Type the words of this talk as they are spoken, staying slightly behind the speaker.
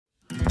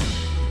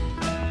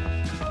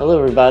Hello,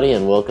 everybody,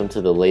 and welcome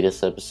to the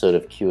latest episode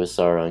of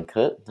QSR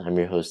Uncut. I'm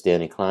your host,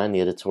 Danny Klein,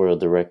 the editorial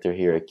director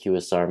here at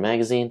QSR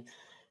Magazine,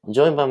 and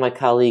joined by my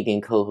colleague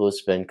and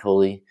co-host, Ben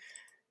Coley.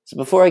 So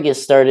before I get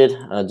started,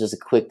 just a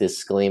quick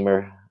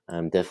disclaimer.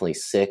 I'm definitely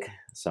sick,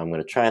 so I'm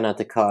going to try not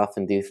to cough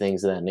and do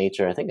things of that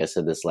nature. I think I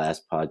said this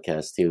last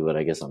podcast too, but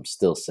I guess I'm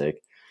still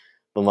sick.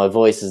 But my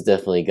voice has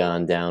definitely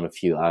gone down a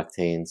few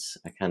octanes.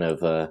 I kind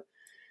of...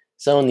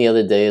 Someone the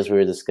other day, as we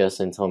were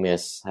discussing, told me I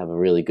have a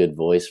really good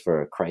voice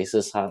for a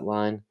crisis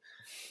hotline.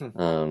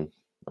 I'm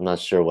not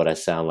sure what I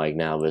sound like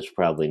now, but it's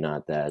probably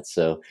not that.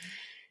 So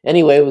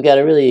anyway, we got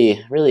a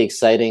really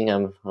exciting.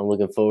 I'm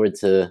looking forward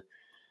to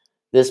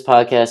this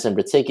podcast in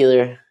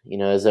particular. You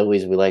know, as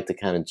always, we like to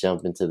kind of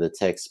jump into the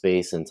tech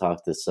space and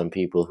talk to some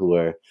people who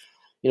are,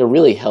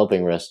 really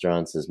helping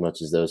restaurants as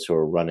much as those who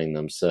are running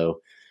them.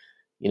 So,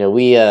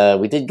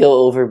 we did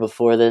go over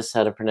before this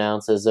how to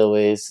pronounce, as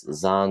always,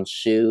 Zhong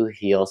Xu.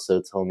 He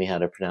also told me how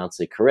to pronounce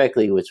it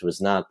correctly, which was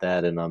not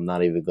that, and I'm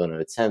not even going to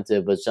attempt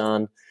it. But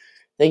John,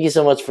 thank you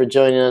so much for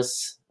joining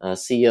us,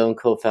 CEO and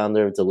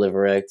co-founder of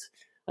Deliverect.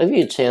 I'll give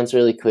you a chance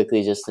really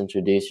quickly just to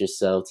introduce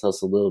yourself. Tell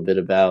us a little bit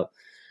about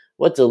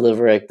what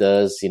Deliverect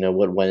does,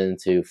 what went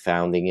into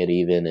founding it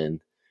even,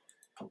 and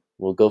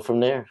we'll go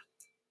from there.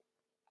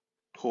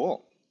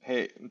 Cool.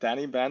 Hey,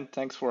 Danny, Ben,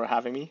 thanks for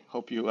having me.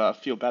 Hope you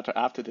feel better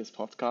after this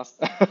podcast.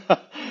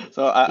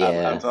 So I'm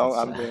Yeah, Zhong.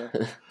 I'm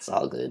the it's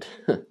all good.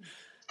 It's what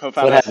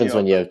co-founder and happens CEO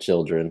when of you have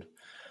children.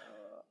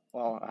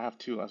 well, I have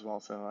two as well,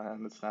 so I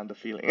understand the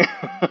feeling.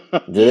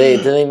 Do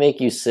they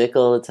make you sick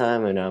all the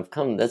time? I know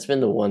that's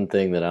been the one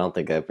thing that I don't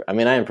think I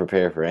didn't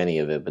prepare for any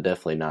of it, but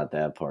definitely not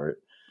that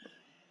part.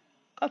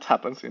 That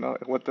happens, you know.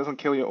 What doesn't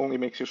kill you only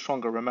makes you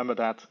stronger. Remember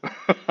that.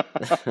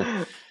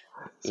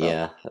 So,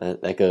 Yeah,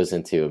 that goes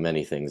into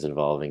many things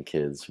involving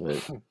kids,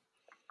 but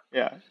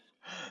yeah.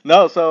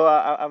 No, so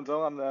I'm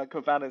Zhong. I'm the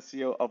co-founder and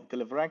CEO of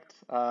Deliverect.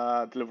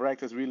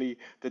 Deliverect is really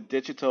the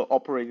digital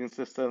operating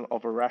system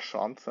of a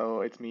restaurant.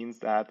 So it means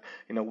that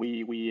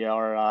we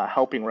are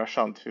helping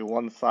restaurant to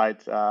one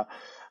side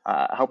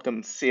help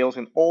them sales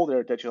in all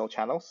their digital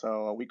channels.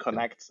 So we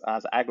connect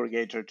as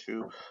aggregator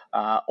to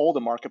all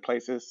the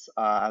marketplaces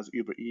as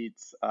Uber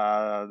Eats,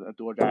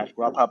 DoorDash,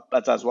 Grubhub,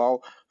 but as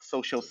well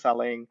social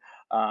selling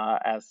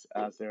as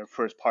their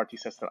first party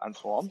system and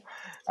so on.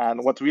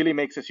 And what really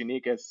makes us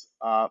unique is,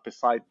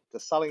 beside the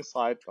selling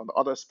side, on the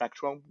other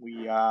spectrum,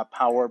 we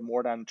power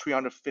more than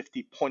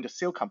 350 point of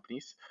sale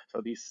companies,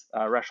 so these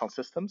restaurant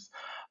systems,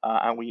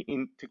 and we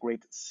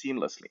integrate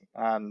seamlessly.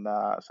 And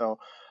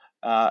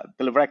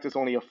Deliverect is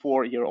only a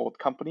 4-year-old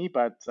company,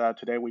 but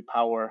today we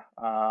power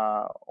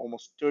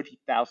almost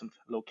 30,000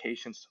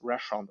 locations,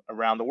 restaurant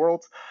around the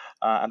world,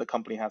 and the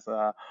company has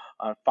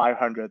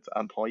 500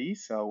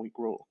 employees, so we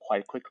grow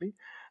quite quickly.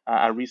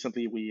 And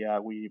recently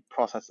we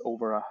processed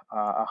over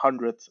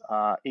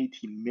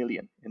 180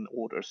 million in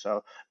orders,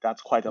 so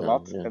that's quite a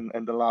lot yeah.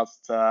 in the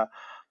last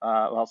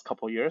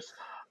couple of years.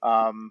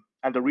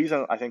 And the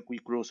reason I think we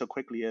grow so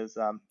quickly is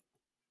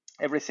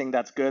everything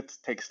that's good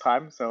takes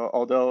time. So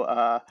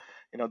although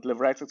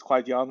Deliverect is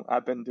quite young,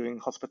 I've been doing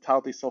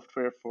hospitality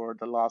software for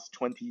the last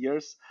 20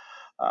 years.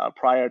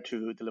 Prior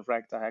to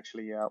Deliverect, I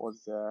actually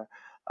was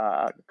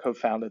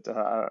co-founded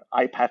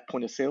iPad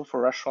point of sale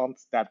for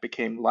restaurants that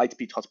became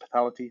Lightspeed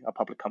Hospitality, a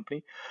public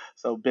company.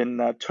 So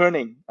been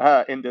turning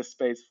in this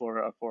space for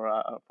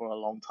a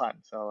long time.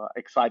 So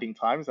exciting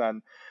times,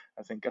 and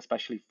I think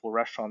especially for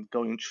restaurants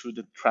going through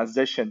the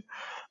transition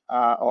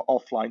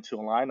offline to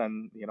online,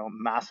 and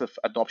massive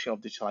adoption of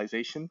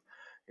digitalization.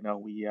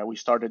 We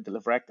started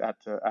Deliverect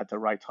at the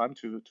right time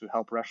to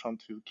help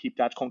restaurants to keep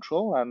that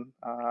control and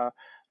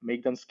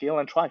make them scale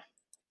and thrive.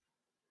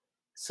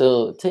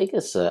 So take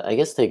us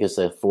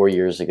 4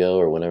 years ago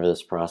or whenever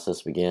this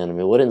process began. I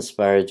mean, what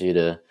inspired you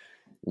to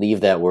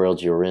leave that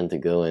world you were in to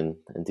go and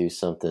do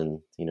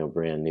something,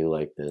 brand new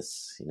like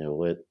this?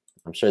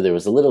 I'm sure there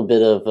was a little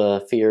bit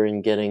of fear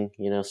in getting,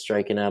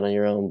 striking out on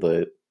your own,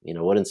 but,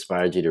 what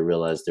inspired you to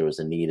realize there was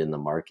a need in the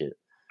market?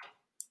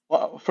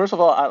 Well, first of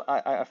all,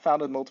 I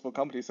founded multiple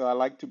companies, so I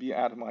like to be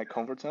out of my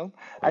comfort zone.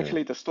 Yeah.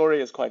 Actually, the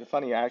story is quite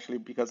funny, actually,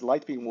 because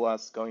Lightbeam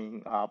was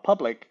going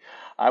public.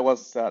 I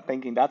was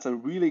thinking that's a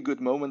really good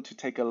moment to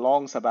take a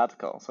long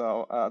sabbatical.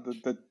 So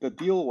the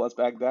deal was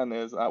back then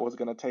is I was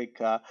going to take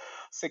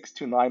 6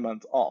 to 9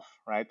 months off,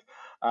 right?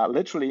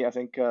 Literally, I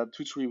think 2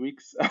 3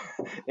 weeks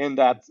in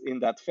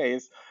that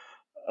phase,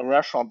 a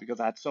restaurant, because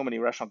I had so many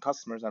restaurant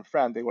customers and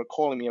friends, they were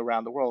calling me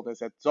around the world. They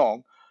said,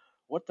 Zong,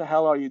 what the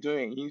hell are you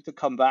doing? You need to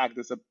come back.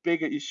 There's a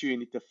bigger issue you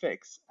need to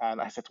fix.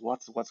 And I said,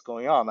 what's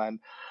going on? And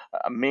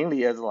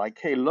mainly is like,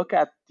 hey, look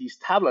at these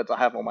tablets I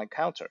have on my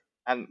counter.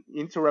 And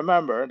you need to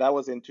remember that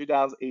was in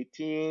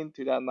 2018,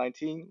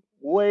 2019,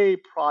 way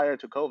prior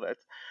to COVID.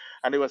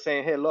 And they were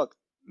saying, hey, look,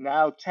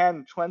 now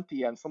 10,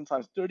 20, and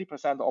sometimes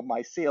 30% of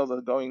my sales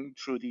are going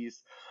through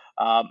these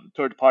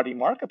third-party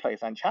marketplace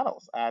and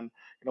channels. And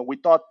we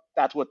thought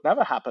that would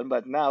never happen,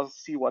 but now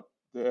see what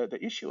the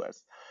issue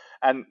is.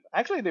 And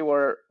actually, they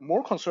were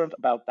more concerned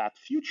about that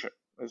future.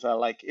 Is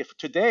like if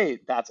today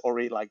that's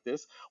already like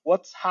this,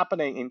 what's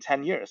happening in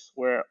 10 years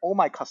where all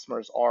my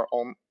customers are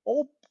on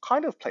all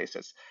kind of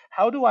places?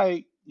 How do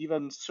I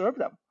even serve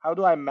them? How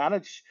do I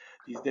manage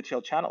these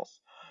digital channels?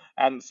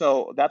 And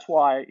so that's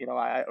why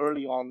I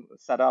early on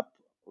set up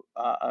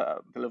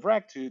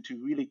Deliverect to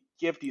really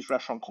give these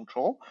restaurant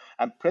control.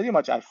 And pretty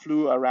much I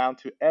flew around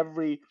to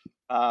every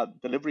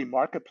delivery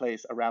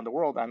marketplace around the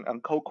world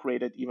and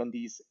co-created even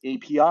these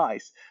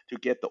APIs to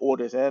get the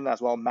orders in,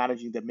 as well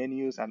managing the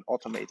menus and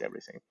automate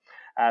everything.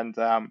 And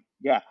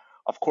yeah,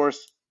 of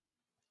course,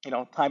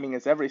 timing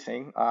is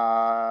everything.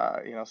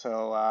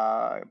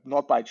 So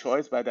not by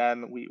choice, but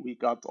then we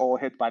got all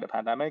hit by the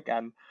pandemic,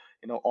 and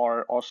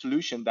our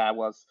solution that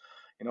was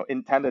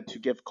intended to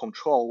give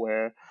control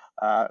where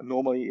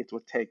normally it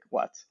would take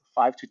what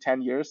 5 to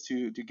 10 years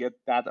to get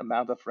that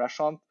amount of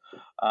restaurant,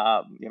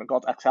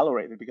 got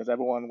accelerated because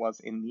everyone was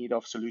in need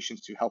of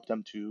solutions to help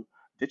them to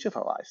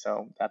digitalize.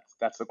 So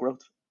that's the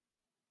growth.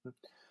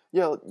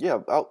 Yeah, yeah.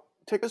 I'll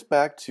take us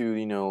back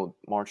to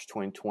March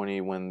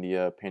 2020 when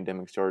the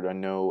pandemic started. I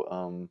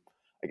know,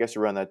 I guess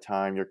around that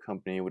time your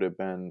company would have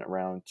been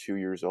around 2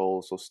 years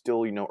old, so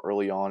still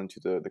early on into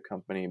the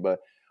company. But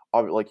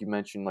like you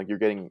mentioned, like you're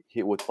getting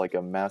hit with like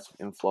a massive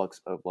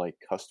influx of like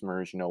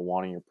customers,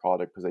 wanting your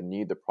product because they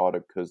need the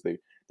product because they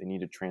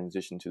need to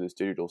transition to this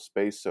digital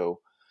space.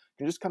 So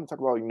can you just kind of talk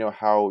about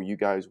how you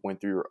guys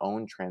went through your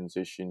own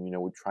transition,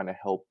 with trying to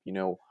help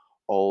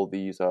all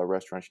these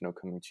restaurants,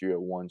 coming to you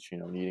at once,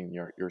 needing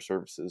your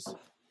services.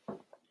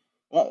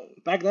 Well,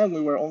 back then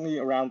we were only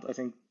around, I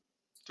think,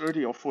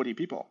 30 or 40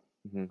 people,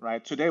 Hmm.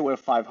 right? Today we're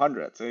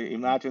 500. So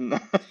imagine the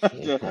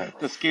Right.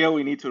 the scale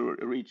we need to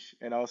reach.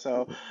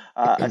 So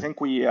I think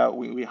we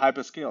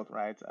hyper scaled,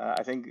 right?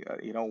 I think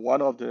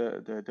one of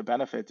the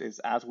benefits is,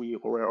 as we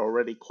were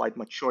already quite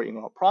mature in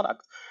our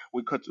product,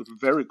 we could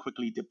very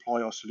quickly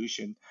deploy our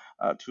solution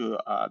to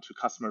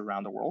customers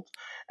around the world.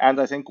 And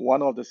I think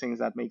one of the things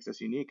that makes us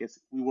unique is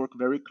we work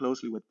very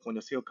closely with point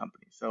of sale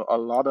companies. So a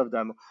lot of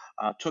them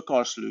took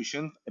our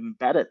solution,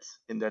 embedded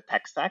in their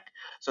tech stack,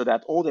 so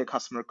that all their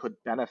customer could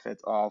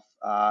benefit of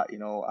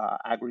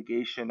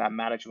aggregation and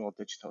management of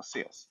digital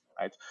sales,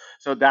 right?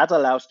 So that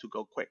allows to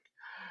go quick.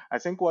 I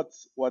think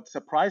what's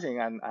surprising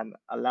and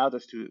allowed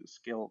us to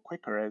scale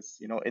quicker is,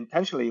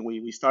 intentionally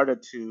we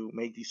started to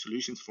make these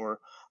solutions for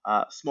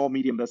small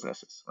medium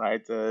businesses,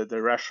 right?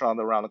 The restaurant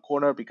around the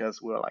corner,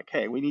 because we're like,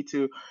 hey, we need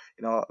to,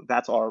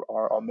 that's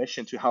our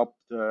mission, to help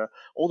the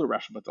older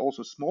restaurant, but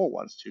also small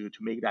ones to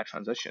make that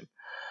transition.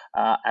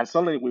 And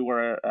suddenly we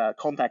were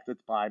contacted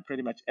by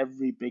pretty much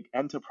every big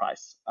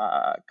enterprise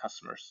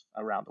customers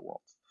around the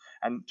world.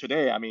 And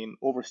today, I mean,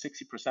 over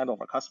 60%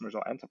 of our customers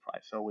are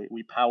enterprise. So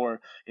we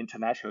power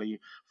internationally,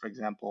 for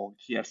example,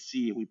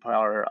 KFC, we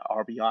power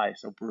RBI,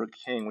 so Burger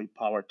King, we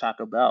power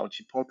Taco Bell,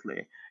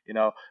 Chipotle,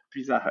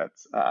 Pizza Hut,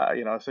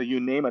 so you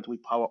name it, we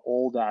power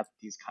all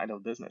these kind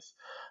of business.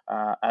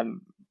 And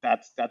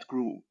that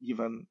grew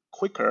even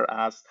quicker,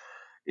 as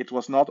it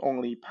was not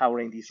only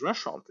powering these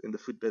restaurants in the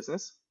food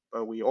business,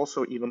 but we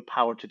also even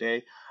power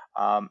today,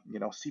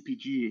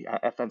 CPG,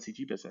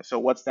 FMCG business. So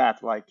what's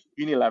that? Like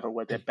Unilever,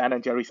 where they Ben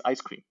and Jerry's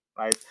ice cream,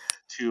 right?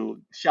 To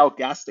Shell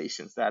gas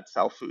stations that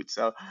sell food.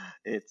 So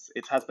it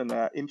has been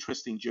an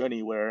interesting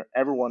journey where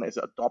everyone is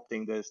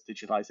adopting this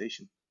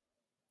digitalization.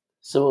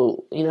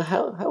 So,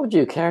 how would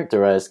you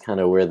characterize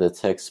kind of where the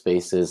tech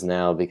space is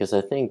now? Because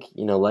I think,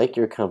 like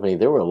your company,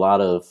 there were a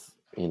lot of,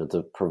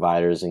 the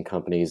providers and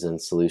companies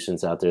and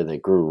solutions out there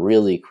that grew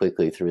really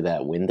quickly through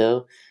that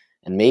window.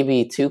 And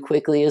maybe too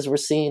quickly, as we're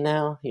seeing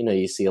now.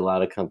 You see a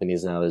lot of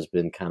companies now, there's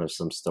been kind of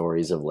some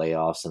stories of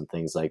layoffs and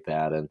things like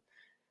that. And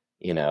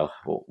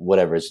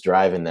whatever's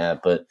driving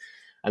that. But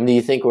I mean, do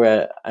you think we're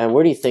at, and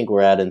where do you think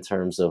we're at in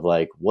terms of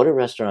like, what do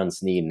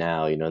restaurants need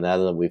now? Now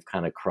that we've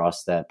kind of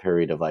crossed that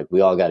period of like,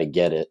 we all got to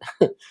get it.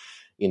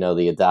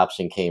 The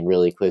adoption came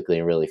really quickly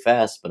and really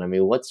fast. But I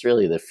mean, what's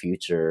really the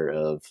future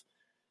of,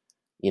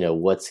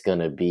 what's going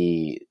to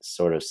be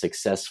sort of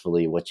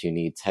successfully what you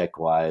need tech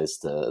wise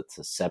to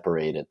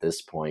separate at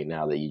this point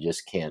now that you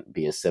just can't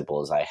be as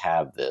simple as I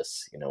have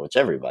this, which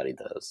everybody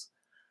does.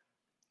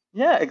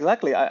 Yeah,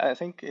 exactly. I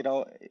think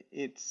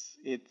it's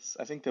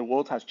I think the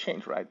world has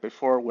changed, right?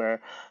 Before,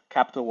 where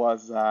capital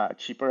was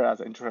cheaper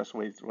as interest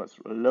rates was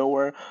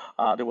lower,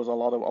 there was a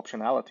lot of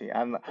optionality.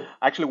 And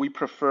actually, we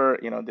prefer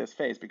this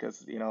phase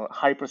because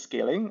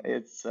hyperscaling,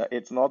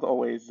 it's not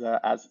always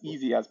as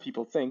easy as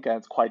people think, and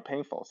it's quite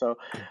painful. So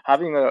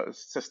having a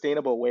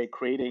sustainable way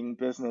creating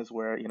business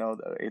where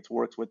it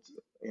works with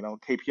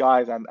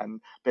KPIs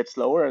and bit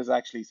slower is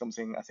actually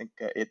something I think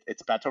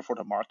it's better for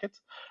the market,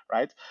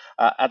 right?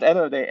 At the end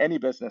of the day, any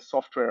business,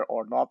 software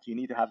or not, you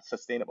need to have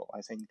sustainable.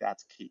 I think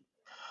that's key.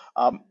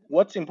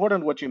 What's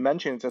important, what you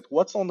mentioned, is that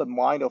what's on the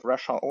mind of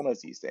restaurant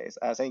owners these days.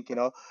 I think,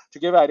 to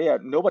give an idea,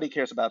 nobody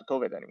cares about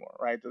COVID anymore,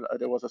 right?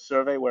 There was a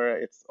survey where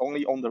it's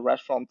only on the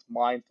restaurant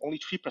mind, only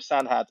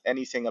 3% had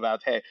anything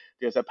about, hey,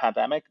 there's a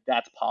pandemic,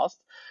 that's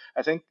passed.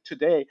 I think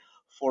today,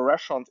 for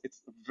restaurants,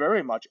 it's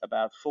very much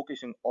about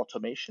focusing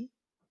automation,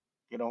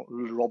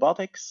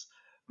 robotics,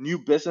 new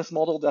business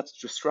model that's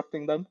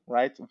disrupting them,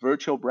 right?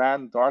 Virtual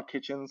brand, dark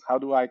kitchens. How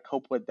do I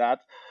cope with that?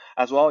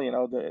 As well,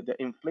 the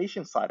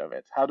inflation side of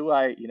it. How do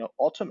I,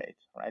 automate,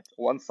 right?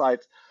 One side,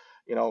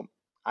 you know,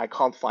 I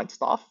can't find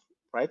staff,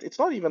 right? It's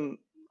not even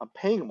I'm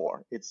paying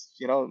more. It's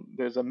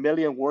there's a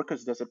million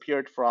workers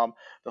disappeared from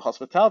the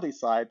hospitality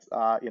side,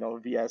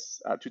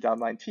 VS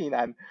 2019,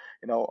 and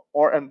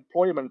our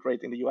employment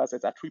rate in the US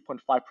is at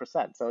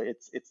 3.5%. So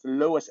it's the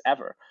lowest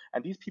ever,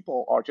 and these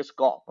people are just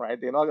gone, right?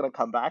 They're not going to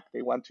come back.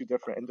 They went to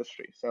different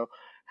industries. So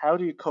how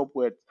do you cope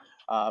with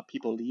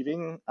people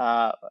leaving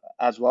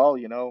as well?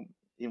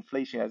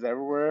 Inflation is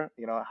everywhere.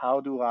 How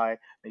do I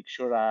make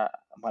sure that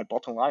my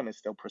bottom line is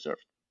still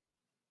preserved?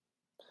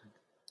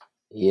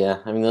 Yeah,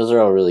 I mean, those are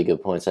all really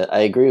good points. I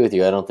agree with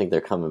you. I don't think they're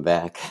coming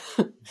back,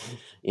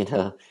 you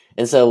know.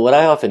 And so what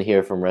I often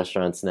hear from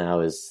restaurants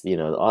now is,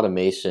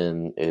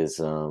 automation is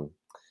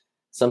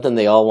something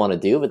they all want to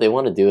do, but they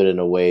want to do it in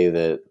a way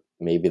that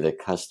maybe the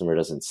customer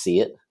doesn't see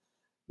it,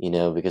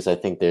 because I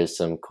think there's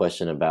some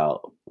question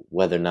about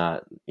whether or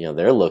not,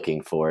 they're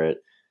looking for it,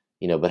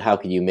 but how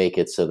can you make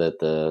it so that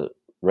the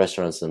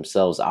restaurants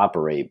themselves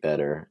operate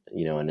better,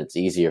 and it's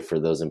easier for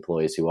those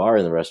employees who are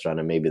in the restaurant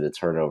and maybe the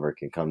turnover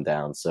can come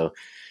down. So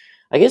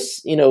I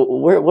guess,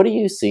 what are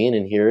you seeing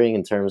and hearing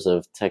in terms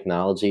of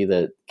technology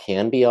that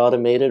can be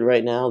automated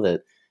right now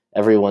that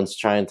everyone's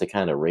trying to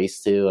kind of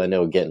race to? I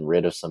know getting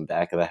rid of some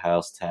back of the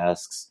house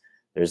tasks.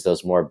 There's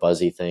those more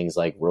buzzy things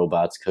like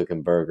robots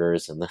cooking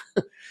burgers and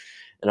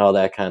and all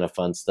that kind of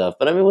fun stuff.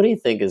 But I mean, what do you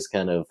think is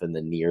kind of in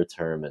the near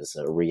term as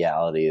a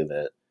reality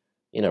that,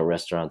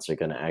 restaurants are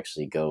going to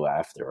actually go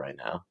after right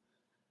now?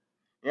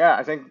 Yeah,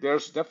 I think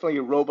there's definitely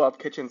robot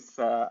kitchens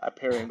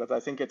appearing, but I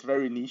think it's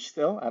very niche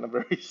still and a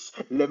very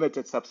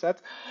limited subset.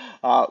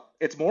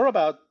 It's more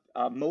about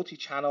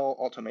multi-channel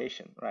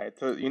automation, right?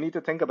 So you need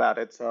to think about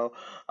it. So,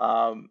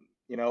 um,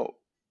 you know,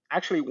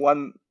 actually,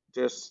 when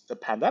there's the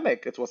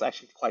pandemic, it was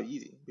actually quite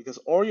easy because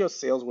all your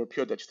sales were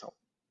pure digital,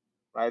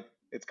 right?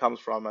 It comes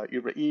from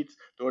Uber Eats,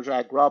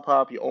 DoorDash,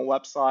 Grubhub, your own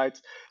website,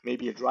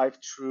 maybe a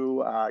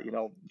drive-through,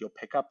 your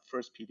pickup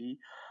first PD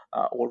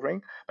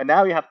ordering. But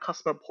now you have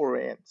customer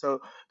pouring in.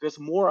 So there's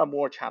more and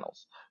more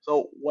channels.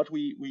 So what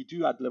we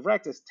do at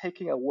Deliverect is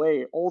taking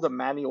away all the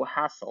manual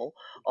hassle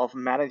of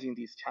managing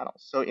these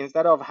channels. So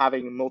instead of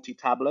having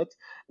multi-tablet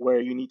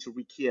where you need to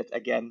rekey it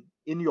again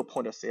in your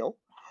point of sale,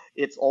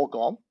 it's all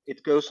gone.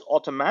 It goes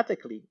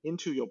automatically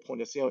into your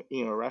point of sale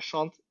in your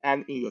restaurant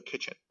and in your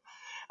kitchen.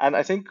 And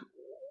I think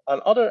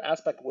another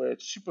aspect where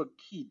it's super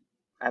key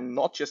and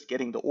not just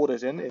getting the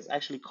orders in is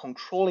actually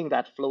controlling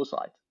that flow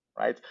side,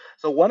 right?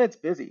 So when it's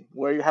busy,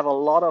 where you have a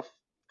lot of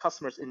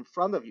customers in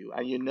front of you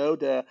and your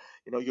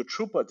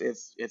throughput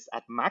is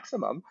at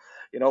maximum,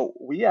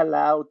 we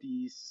allow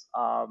these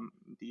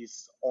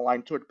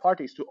online third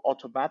parties to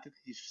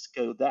automatically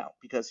scale down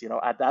because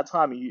at that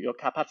time your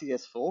capacity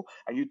is full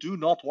and you do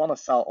not want to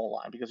sell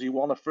online because you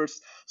want to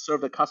first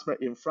serve the customer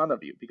in front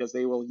of you because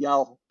they will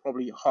yell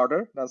probably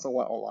harder than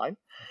someone online.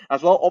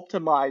 As well,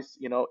 optimize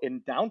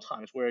in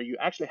downtimes where you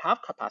actually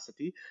have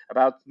capacity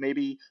about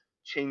maybe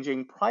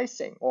changing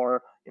pricing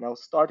or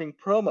starting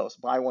promos,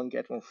 buy one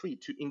get one free,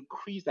 to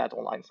increase that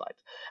online site.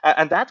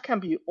 And that can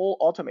be all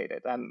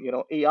automated. And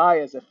AI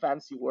is a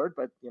fancy word,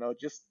 but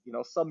just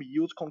some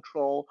use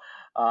control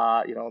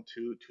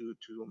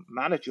to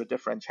manage your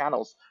different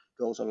channels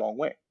goes a long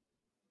way.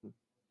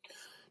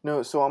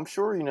 No, so I'm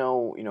sure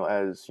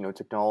as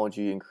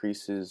technology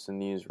increases in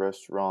these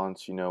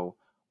restaurants,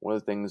 one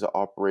of the things that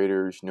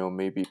operators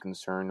may be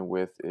concerned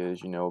with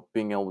is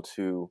being able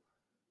to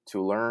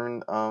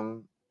learn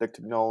the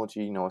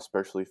technology,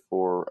 especially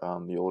for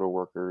the older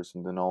workers,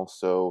 and then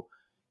also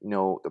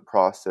the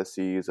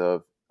processes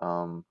of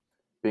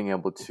being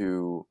able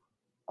to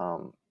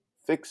um,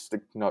 fix the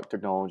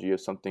technology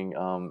if something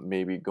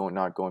maybe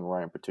not going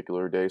right in a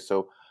particular day.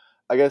 So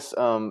I guess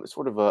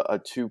sort of a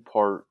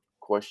two-part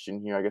question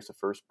here. I guess the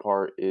first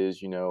part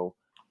is,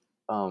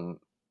 um,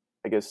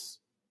 I guess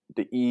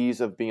the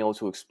ease of being able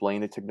to explain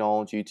the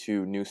technology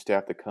to new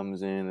staff that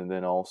comes in, and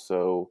then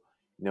also,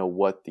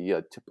 what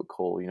the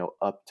typical,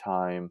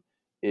 uptime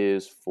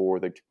is for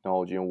the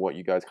technology and what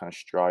you guys kind of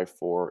strive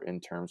for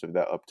in terms of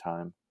that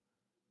uptime.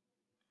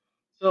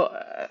 So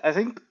I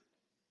think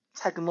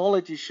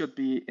technology should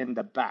be in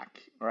the back,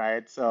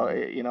 right? So,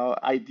 Mm-hmm.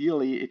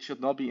 ideally, it should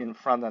not be in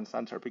front and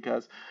center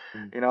because,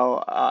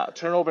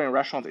 turnover in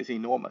restaurants is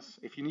enormous.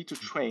 If you need to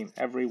train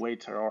every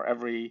waiter or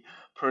every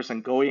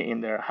person going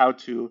in there how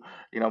to,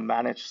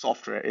 manage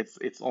software,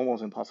 it's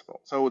almost impossible.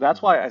 So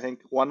that's Mm-hmm. why I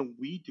think when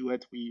we do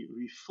it,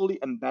 we fully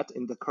embed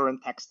in the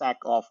current tech stack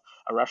of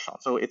a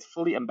restaurant. So it's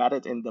fully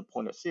embedded in the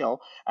point of sale.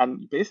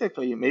 And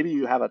basically, maybe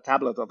you have a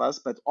tablet of us,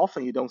 but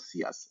often you don't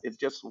see us. It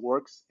just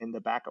works in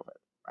the back of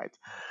it,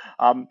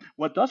 right?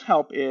 What does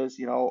help is,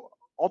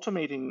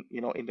 automating,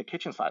 in the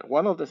kitchen side.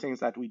 One of the things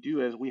that we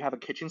do is we have a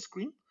kitchen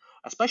screen,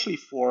 especially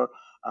for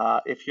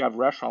if you have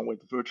restaurant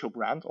with virtual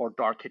brand or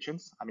dark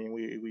kitchens. I mean,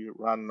 we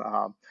run,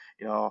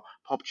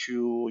 Pop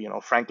Chew,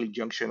 Franklin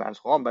Junction, and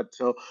so on. But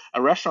so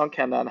a restaurant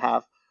can then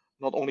have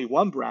not only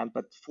one brand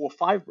but 4 or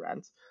 5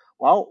 brands.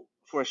 Well,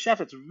 for a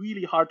chef, it's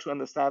really hard to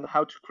understand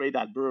how to create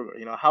that burger.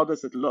 How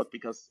does it look?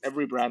 Because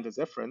every brand is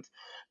different.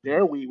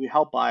 There, we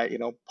help by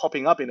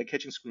popping up in the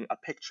kitchen screen a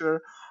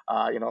picture,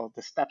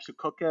 the steps to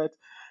cook it,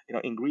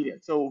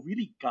 ingredients. So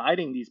really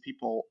guiding these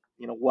people,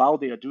 while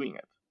they are doing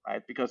it,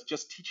 right? Because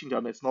just teaching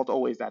them is not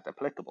always that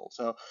applicable.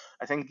 So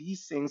I think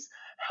these things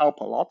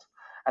help a lot.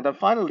 And then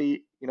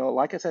finally,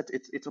 like I said,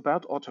 it's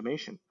about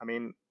automation. I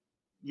mean,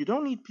 you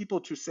don't need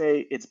people to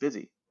say it's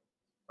busy,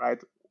 right?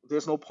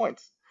 There's no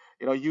point.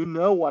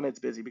 When it's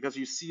busy because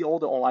you see all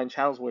the online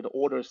channels where the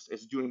orders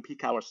is during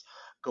peak hours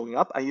going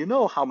up, and you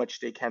know how much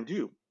they can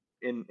do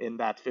in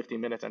that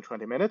 15 minutes and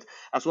 20 minutes.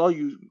 As well,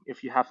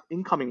 if you have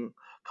incoming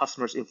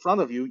customers in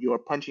front of you, you are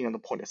punching on the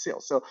point of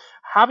sale. So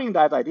having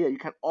that idea, you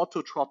can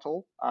auto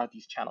throttle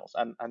these channels,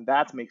 and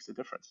that makes a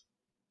difference.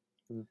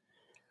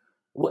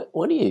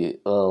 What do you?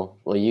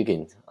 Well, you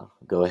can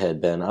go ahead,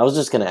 Ben. I was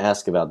just going to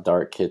ask about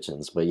dark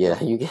kitchens, but yeah,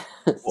 you can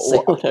say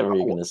whatever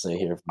you're going to say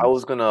here. I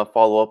was going to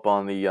follow up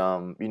on the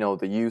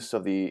the use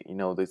of the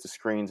the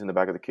screens in the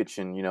back of the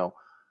kitchen.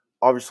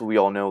 Obviously we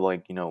all know,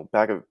 like,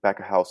 back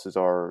of houses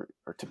are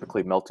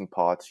typically melting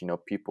pots.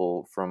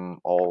 People from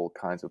all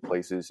kinds of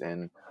places,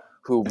 and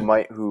who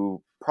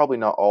probably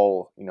not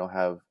all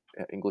have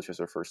English as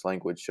their first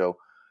language. So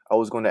I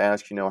was going to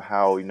ask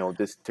how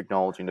this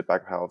technology in the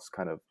back of house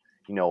kind of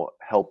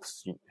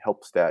helps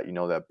that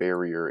that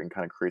barrier, and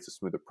kind of creates a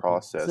smoother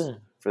process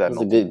for that.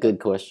 That's a good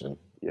question.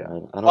 Yeah,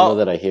 I don't know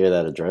that I hear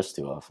that addressed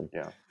too often.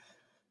 Yeah.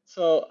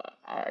 So,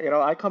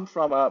 I come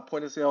from a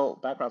point of sale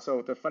background.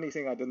 So the funny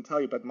thing I didn't tell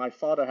you, but my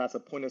father has a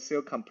point of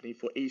sale company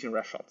for Asian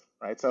restaurants,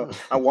 right? So,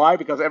 and why?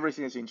 Because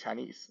everything is in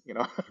Chinese,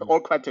 or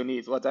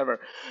Cantonese,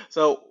 whatever.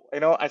 So,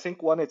 I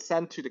think when it's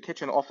sent to the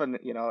kitchen, often,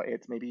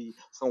 it's maybe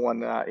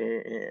someone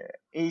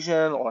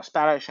Asian or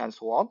Spanish and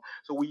so on.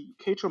 So we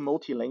cater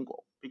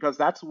multilingual, because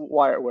that's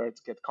where it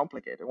gets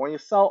complicated. When you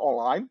sell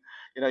online,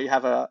 you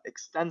have a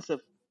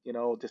extensive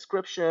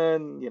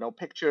description,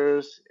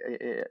 pictures,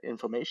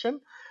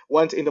 information.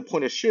 Once in the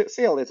point of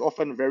sale, it's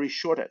often very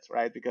shorted,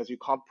 right? Because you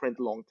can't print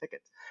long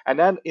tickets. And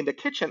then in the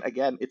kitchen,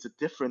 again, it's a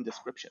different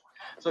description.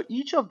 So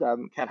each of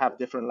them can have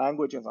different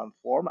languages and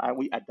form, and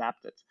we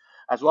adapt it.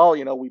 As well,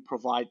 we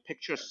provide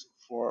pictures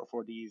for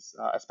these,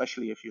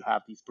 especially if you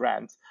have these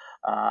brands,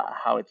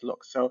 how it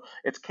looks. So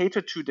it's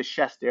catered to the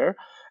chefs there.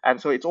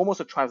 And so it's almost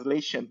a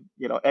translation,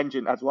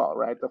 engine as well,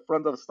 right? The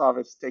front of the staff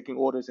is taking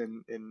orders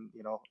in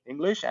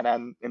English, and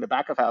then in the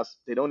back of house,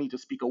 they don't need to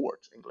speak a word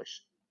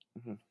English.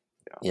 Mm-hmm.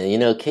 Yeah,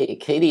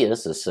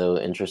 KDS is so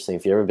interesting.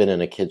 If you've ever been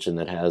in a kitchen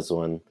that has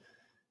one,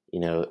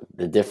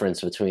 the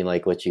difference between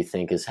like what you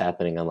think is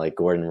happening on like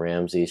Gordon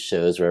Ramsay's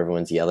shows where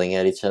everyone's yelling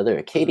at each other.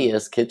 A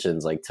KDS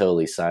kitchen's like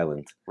totally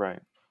silent. Right.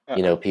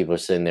 People are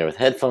sitting there with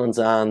headphones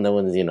on. No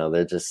one's,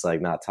 they're just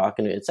like not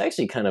talking. It's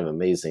actually kind of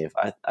amazing.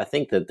 I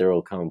think that there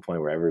will come a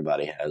point where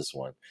everybody has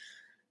one.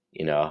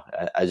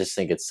 I just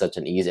think it's such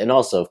an easy, and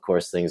also of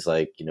course things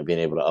like being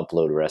able to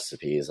upload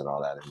recipes and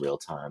all that in real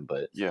time.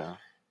 But yeah,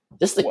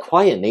 just the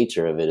quiet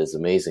nature of it is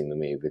amazing to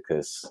me,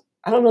 because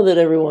I don't know that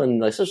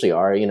everyone, especially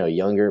our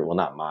younger, well,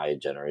 not my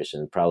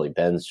generation, probably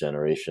Ben's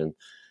generation,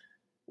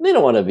 they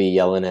don't want to be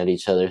yelling at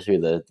each other through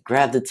the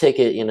grab the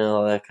ticket,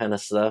 all that kind of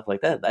stuff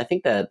like that. I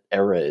think that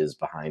era is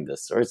behind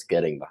us, or it's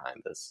getting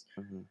behind us.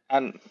 Mm-hmm.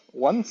 And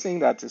one thing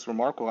that is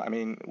remarkable, I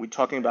mean, we're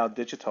talking about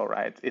digital,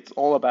 right? It's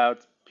all about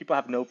people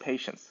have no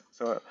patience.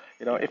 So,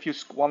 if you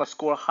want to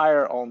score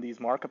higher on these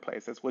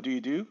marketplaces, what do?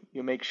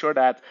 You make sure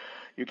that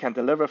you can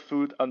deliver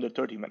food under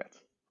 30 minutes,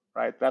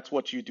 right? That's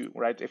what you do,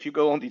 right? If you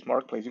go on these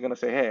marketplaces, you're going to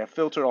say, hey, I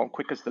filter on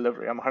quickest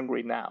delivery. I'm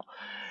hungry now.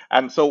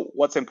 And so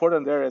what's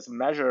important there is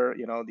measure,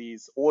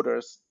 these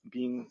orders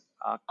being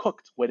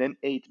cooked within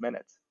 8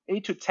 minutes.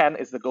 8 to 10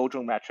 is the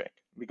golden metric,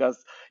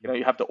 because,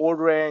 you have the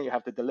ordering, you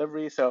have the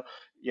delivery. So,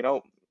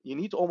 you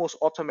need to almost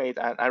automate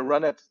and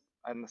run it,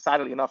 and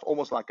sadly enough,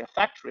 almost like a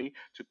factory,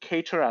 to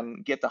cater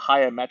and get the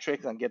higher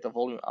metrics and get the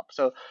volume up.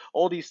 So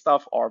all these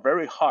stuff are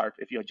very hard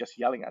if you're just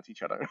yelling at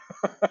each other.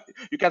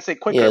 You can say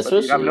quicker,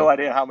 but you have no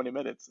idea how many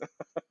minutes.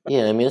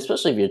 Yeah, I mean,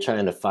 especially if you're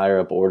trying to fire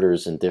up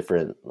orders in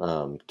different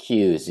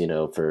queues,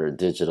 for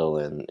digital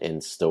and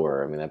in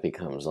store. I mean, that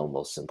becomes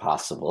almost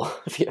impossible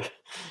if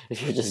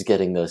you're just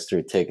getting those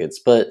through tickets.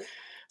 But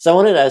so I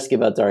wanted to ask you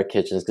about dark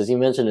kitchens, because you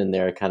mentioned in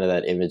there kind of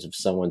that image of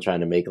someone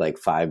trying to make like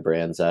 5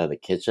 brands out of the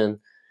kitchen.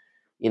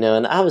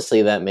 And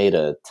obviously that made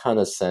a ton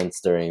of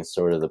sense during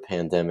sort of the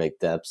pandemic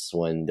depths,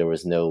 when there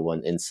was no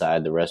one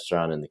inside the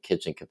restaurant and the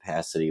kitchen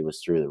capacity was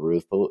through the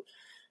roof. But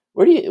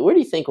where do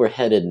you think we're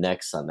headed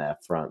next on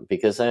that front?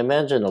 Because I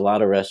imagine a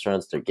lot of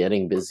restaurants, they're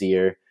getting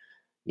busier.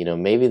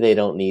 Maybe they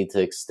don't need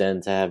to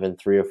extend to having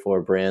 3 or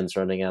 4 brands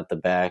running out the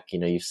back.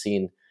 I've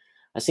seen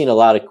a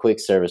lot of quick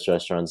service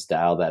restaurants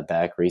dial that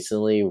back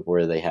recently,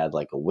 where they had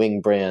like a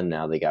wing brand.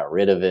 Now they got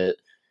rid of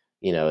it.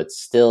 You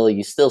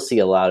still see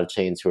a lot of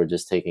chains who are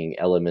just taking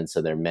elements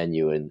of their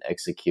menu and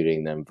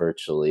executing them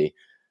virtually,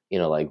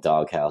 like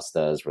Doghouse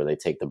does, where they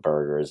take the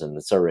burgers and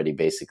it's already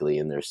basically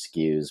in their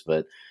SKUs.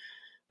 But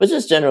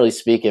just generally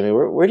speaking, I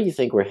mean, where do you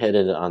think we're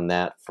headed on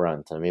that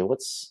front? I mean,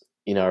 what's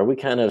are we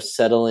kind of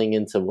settling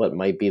into what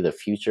might be the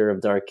future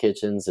of dark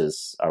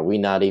kitchens? Are we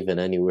not even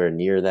anywhere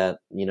near that,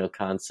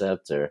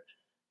 concept? Or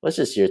what's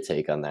just your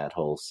take on that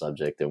whole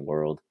subject and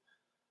world?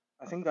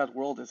 I think that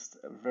world is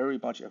very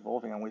much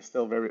evolving, and we're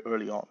still very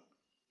early on.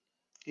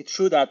 It's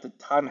true that the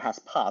time has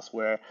passed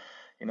where,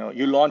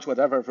 you launch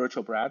whatever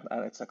virtual brand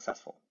and it's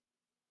successful,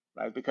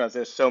 right? Because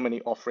there's so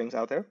many offerings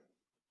out there.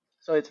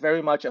 So it's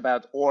very much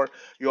about, or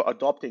you're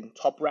adopting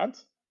top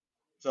brands.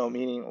 So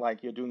meaning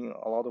like you're doing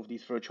a lot of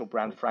these virtual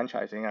brand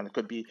franchising, and it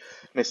could be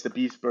Mr.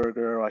 Beast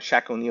Burger or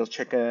Shaq O'Neal's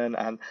Chicken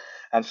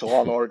and so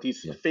on, or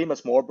these Yeah.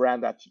 famous more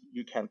brand that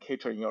you can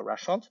cater in your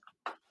restaurant.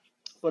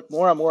 But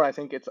more and more, I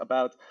think it's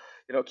about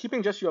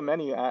keeping just your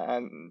menu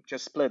and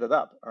just split it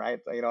up, right?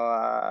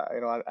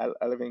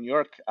 I live in New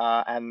York,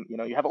 and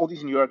you have all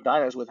these New York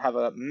diners would have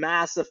a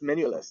massive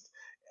menu list.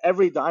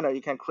 Every diner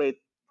you can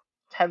create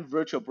 10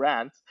 virtual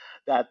brands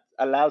that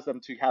allows them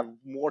to have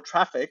more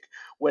traffic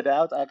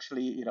without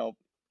actually,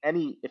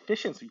 any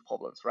efficiency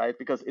problems, right?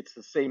 Because it's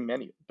the same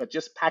menu, but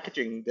just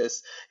packaging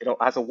this,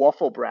 as a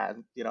waffle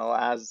brand,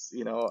 as,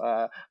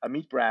 a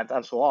meat brand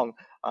and so on,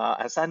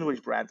 a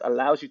sandwich brand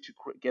allows you to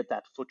get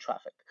that foot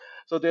traffic.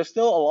 So there's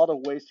still a lot of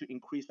ways to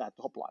increase that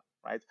top line,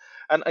 right?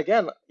 And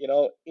again,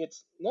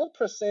 it's not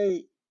per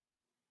se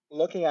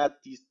looking at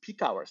these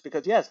peak hours,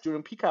 because yes,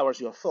 during peak hours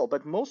you're full,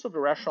 but most of the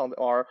restaurants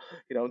are,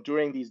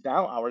 during these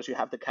down hours you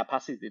have the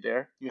capacity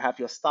there, you have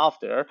your staff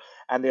there,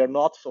 and they're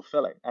not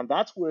fulfilling, and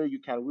that's where you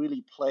can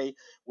really play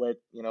with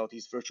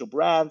these virtual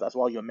brands as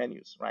well, your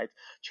menus, right?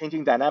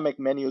 Changing dynamic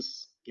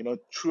menus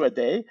through a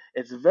day,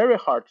 it's very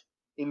hard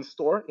in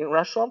store in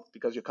restaurants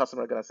because your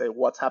customer are going to say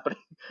what's happening.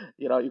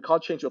 You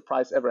can't change your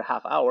price every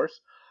half hours,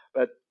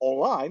 but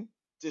online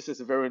this is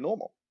very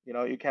normal.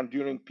 You can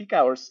during peak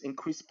hours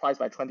increase price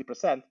by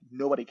 20%.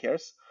 Nobody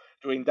cares.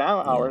 During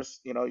down Yeah.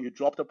 hours, you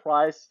drop the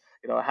price.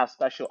 Have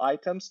special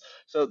items.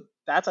 So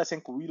that's, I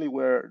think, really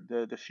where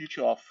the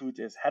future of food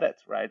is headed.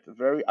 Right,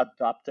 very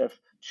adaptive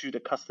to the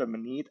customer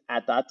need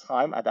at that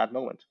time, at that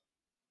moment.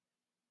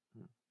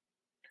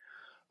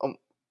 Um,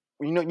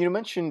 you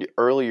mentioned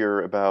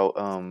earlier about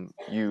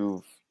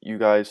you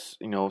guys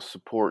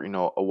support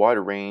a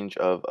wider range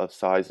of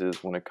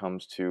sizes when it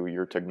comes to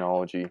your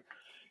technology.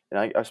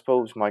 And I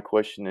suppose my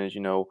question is,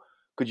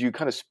 could you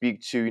kind of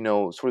speak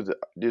to, sort of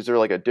is there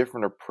like a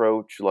different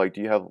approach? Like, do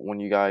you have, when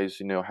you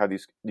guys, have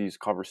these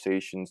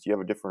conversations, do you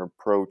have a different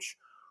approach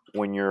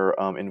when you're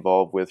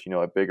involved with,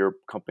 a bigger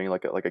company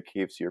like a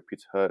KFC or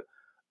Pizza Hut,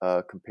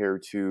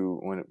 compared to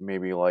when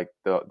maybe like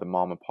the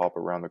mom and pop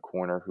around the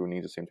corner who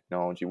needs the same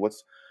technology?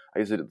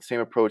 Is it the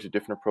same approach, a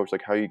different approach?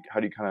 Like, how do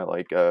you kind of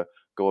like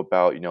go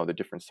about, the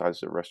different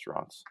sizes of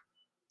restaurants?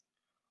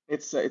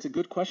 It's a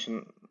good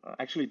question.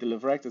 Actually,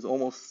 Deliverect is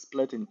almost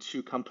split in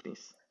two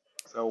companies.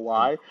 So Mm,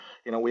 why?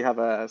 We have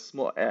a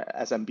small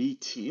SMB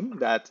team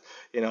that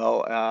you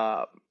know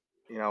uh,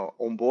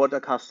 onboard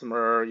a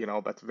customer,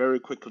 but very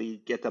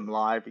quickly get them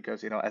live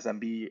because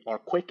SMB are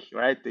quick,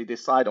 right? They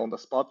decide on the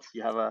spot.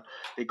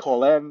 They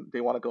call in,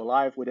 they want to go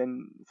live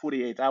within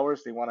 48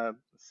 hours. They want to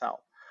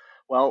sell.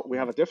 Well, we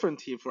have a different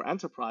team for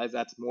enterprise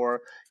that's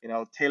more,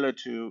 tailored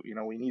to,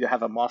 we need to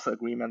have a master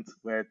agreement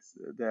with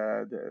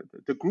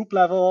the group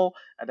level,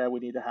 and then we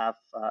need to have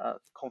a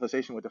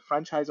conversation with the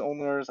franchise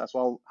owners as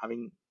well,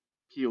 having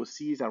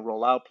POCs and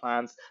rollout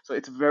plans. So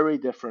it's very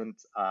different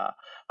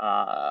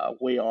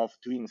way of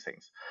doing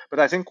things. But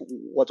I think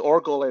what our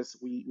goal is,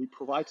 we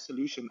provide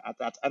solution at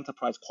that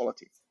enterprise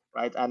quality,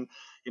 right? And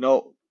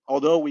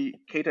although we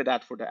cater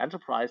that for the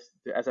enterprise,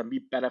 the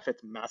SMB benefit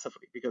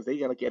massively because they're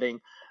gonna getting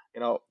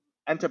you know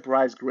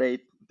enterprise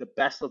grade, the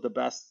best of the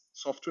best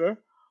software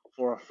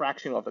for a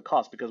fraction of the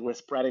cost because we're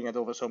spreading it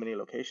over so many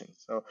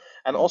locations. So,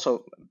 and mm,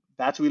 also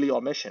that's really our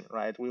mission,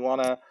 right? We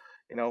want to,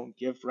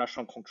 give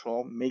restaurant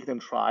control, make them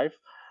thrive,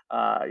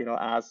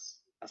 as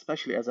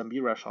especially as a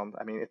SMB restaurant.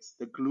 I mean, it's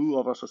the glue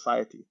of our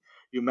society.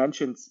 You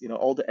mentioned,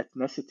 all the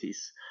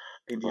ethnicities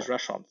in these right.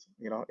 restaurants.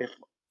 If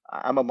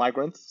I'm a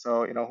migrant,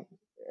 so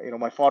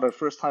my father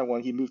first time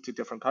when he moved to a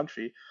different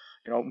country,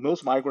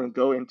 most migrants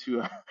go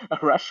into a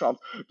restaurant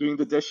doing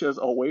the dishes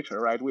or waiter,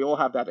 right? We all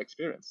have that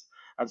experience,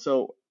 and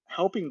so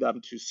helping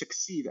them to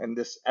succeed in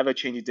this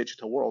ever-changing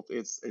digital world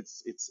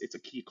it's a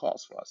key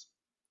cause for us.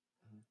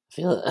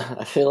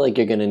 I feel like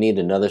you're gonna need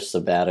another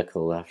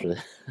sabbatical after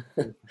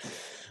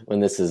when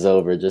this is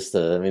over.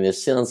 I mean, it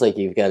sounds like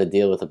you've got to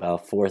deal with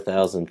about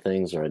 4,000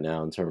 things right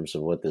now in terms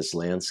of what this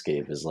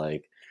landscape is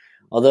like.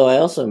 Although I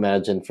also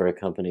imagine for a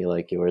company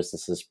like yours,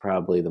 this is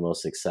probably the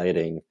most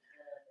exciting,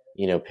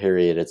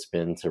 period it's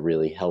been to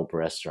really help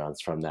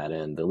restaurants from that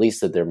end. At least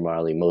that they're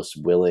probably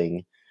most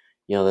willing,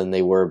 than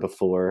they were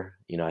before.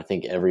 I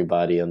think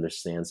everybody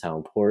understands how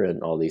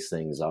important all these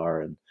things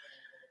are, and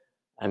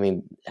I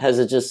mean,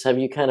 have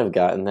you kind of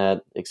gotten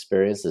that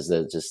experience? Is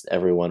that just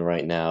everyone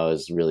right now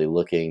is really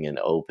looking and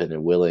open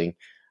and willing?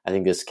 I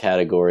think this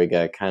category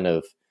got kind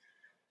of,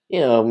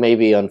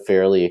 maybe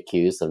unfairly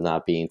accused of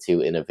not being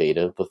too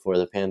innovative before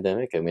the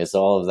pandemic. I mean, has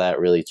all of that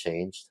really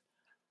changed?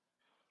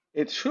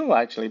 It's true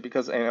actually,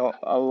 because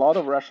a lot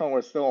of restaurants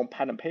were still on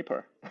pen and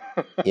paper,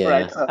 right?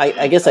 Yeah, So,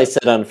 I guess I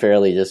said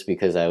unfairly just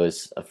because I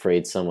was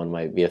afraid someone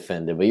might be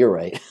offended, but you're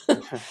right.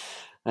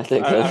 I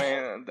think I that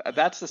mean,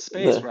 that's the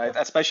space, the right?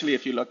 Especially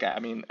if you look at, I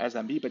mean,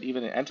 SMB, but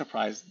even in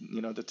enterprise,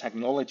 the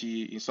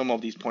technology, some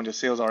of these point of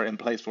sales are in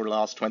place for the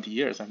last 20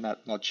 years and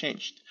that not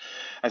changed.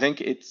 I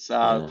think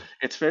yeah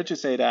it's fair to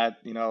say that,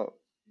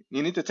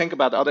 you need to think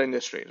about other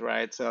industries,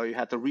 right? So you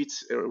had the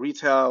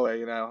retail,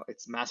 where,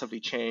 it's massively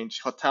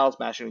changed, hotels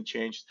massively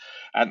changed,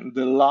 and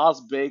the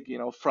last big,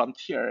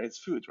 frontier is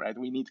food, right?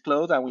 We need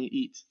clothes and we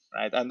eat,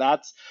 right? And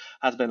that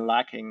has been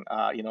lacking,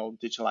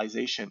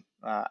 digitalization,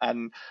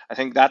 and I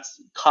think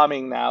that's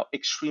coming now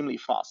extremely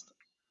fast.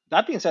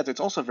 That being said,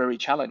 it's also very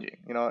challenging.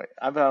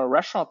 I'm a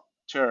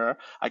restaurateur.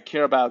 I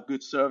care about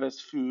good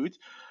service, food.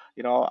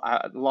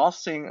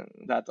 Last thing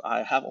that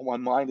I have on my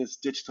mind is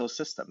digital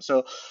systems.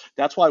 So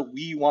that's why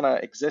we want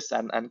to exist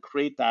and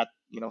create that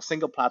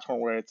single platform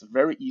where it's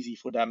very easy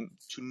for them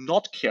to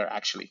not care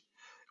actually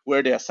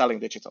where they are selling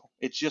digital.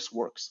 It just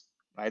works,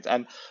 right?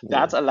 And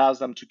that yeah. allows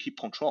them to keep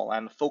control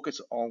and focus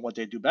on what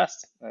they do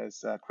best,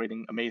 is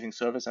creating amazing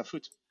service and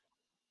food.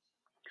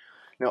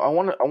 Now, I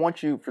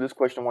want you for this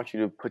question. I want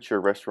you to put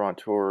your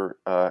restaurateur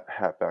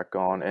hat back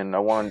on, and I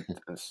want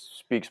to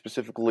speak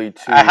specifically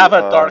I to have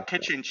a dark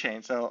kitchen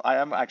chain, so I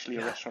am actually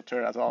a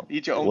restaurateur as well.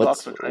 Eat your own dog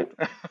What's food, right?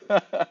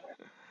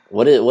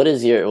 what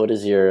is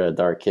your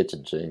dark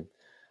kitchen chain?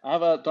 I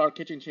have a dark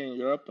kitchen chain in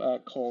Europe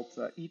called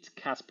Eat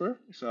Casper,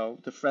 so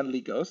the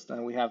friendly ghost,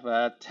 and we have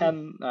Hmm,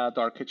 10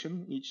 dark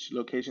kitchen. Each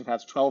location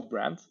has 12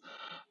 brands,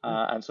 hmm,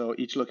 and so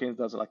each location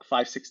does like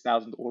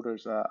 6,000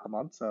 orders a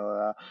month.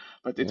 So,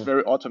 but it's Yeah.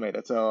 very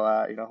automated. So,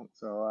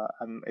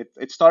 and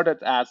it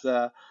started as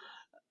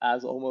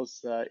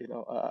almost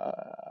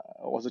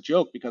was a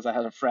joke, because I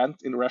had a friend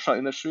in the restaurant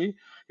industry.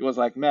 He was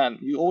like, "Man,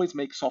 you always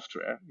make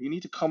software. You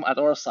need to come at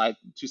our site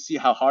to see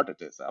how hard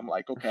it is." I'm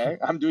like, "Okay,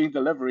 I'm doing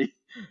delivery.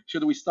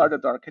 Should we start a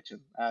dark kitchen?"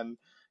 And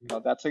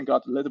that thing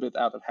got a little bit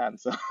out of hand,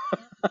 so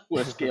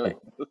we're scaling.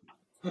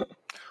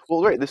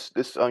 Well, great. This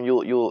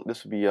you'll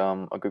this would be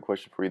a good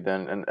question for you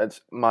then. And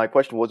it's my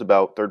question was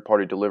about third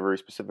party delivery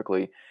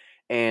specifically,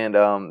 and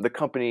the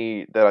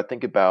company that I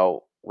think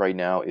about right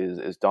now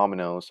is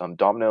Domino's.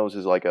 Domino's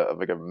is like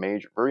a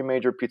major, very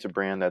major pizza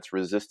brand that's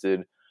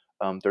resisted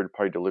third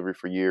party delivery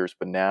for years,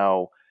 but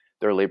now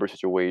their labor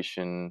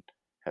situation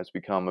has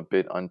become a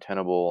bit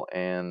untenable,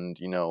 and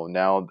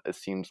now it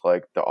seems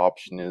like the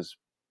option has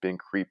been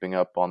creeping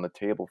up on the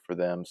table for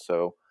them.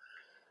 So.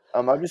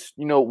 I just,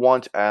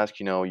 want to ask,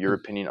 your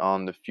opinion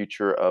on the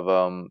future of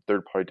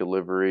third-party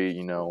delivery,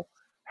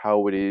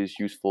 how it is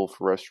useful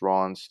for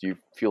restaurants. Do you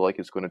feel like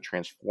it's going to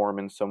transform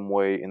in some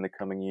way in the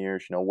coming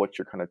years? What's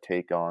your kind of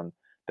take on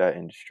that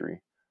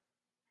industry?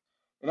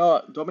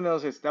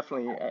 Domino's is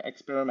definitely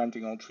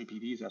experimenting on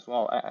 3PDs as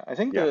well. I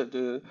think Yeah,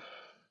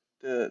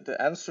 the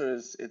answer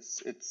is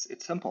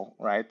it's simple,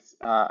 right?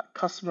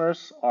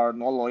 Customers are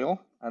not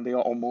loyal and they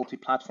are on multi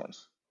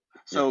platforms.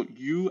 yeah, So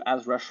you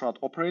as restaurant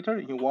operator,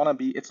 you want to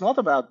be. It's not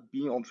about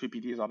being on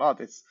 3PDs or not.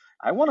 It's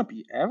I want to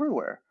be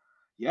everywhere.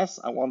 Yes,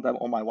 I want them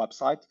on my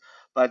website,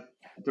 but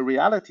the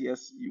reality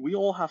is we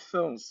all have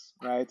phones,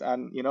 right?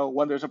 And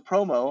when there's a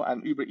promo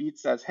and Uber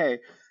Eats says, "Hey,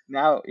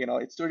 now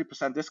it's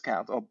 30%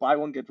 discount or buy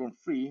one get one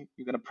free,"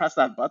 you're gonna press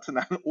that button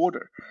and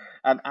order.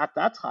 And at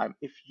that time,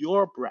 if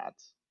your brand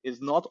is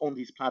not on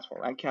these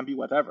platforms and can be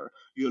whatever,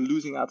 you're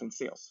losing out in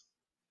sales,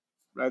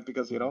 right?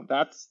 Because mhm,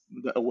 that's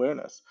the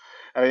awareness.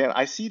 I mean,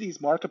 I see these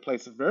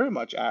marketplaces very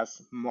much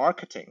as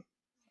marketing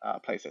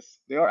places.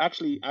 They are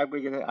actually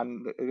aggregating,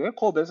 and their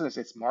core business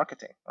is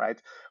marketing, right?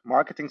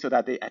 Marketing so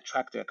that they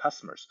attract their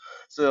customers.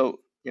 So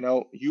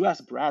you as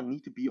a brand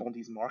need to be on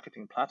these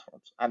marketing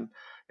platforms. And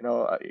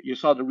you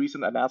saw the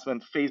recent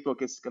announcement.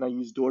 Facebook is going to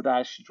use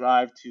DoorDash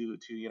Drive to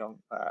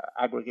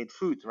aggregate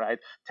food, right?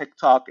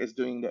 TikTok is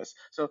doing this.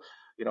 So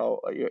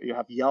you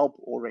have Yelp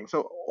ordering.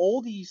 So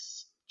all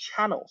these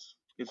channels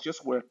is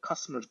just where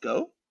customers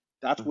go.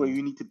 That's where mhm,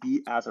 you need to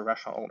be as a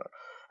restaurant owner.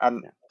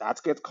 And yeah,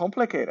 that gets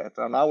complicated.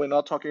 And now we're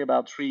not talking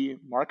about three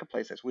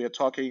marketplaces. We are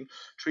talking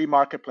three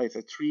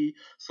marketplaces, three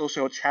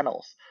social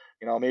channels.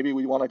 Maybe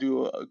we want to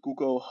do a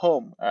Google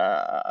Home,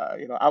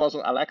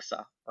 Amazon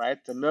Alexa, right?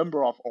 The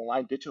number of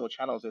online digital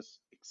channels is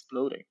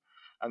exploding.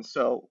 And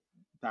so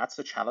that's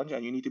the challenge,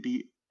 and you need to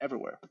be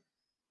everywhere.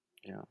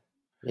 yeah.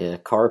 Yeah,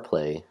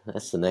 CarPlay.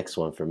 That's the next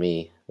one for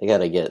me. They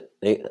gotta get.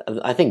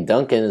 I think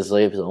Duncan is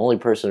like the only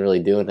person really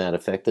doing that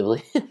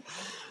effectively.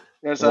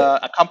 There's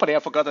But a company, I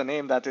forgot the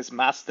name, that is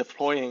mass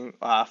deploying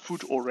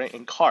food ordering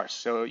in cars.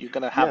 So you're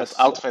gonna have it Yes,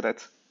 outfitted.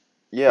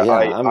 yeah.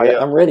 yeah,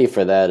 I'm ready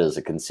for that as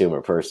a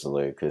consumer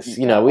personally because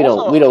Yeah. we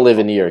don't live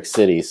in New York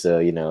City, so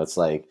it's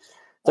like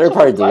third Also for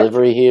party drive-through.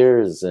 delivery here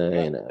is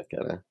Yeah.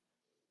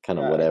 kind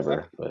of Yeah. whatever.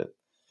 Exactly. But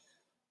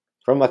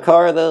from my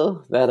car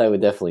though, that I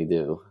would definitely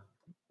do.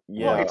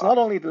 Well, yeah. it's not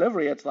only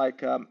delivery, it's like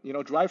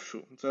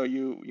drive-through. So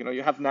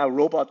you have now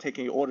robot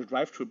taking your order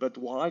drive-through, but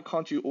why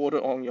can't you order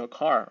on your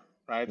car,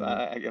 right?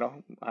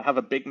 Mm-hmm. I have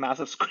a big,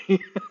 massive screen.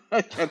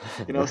 I can,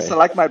 Right.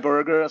 select my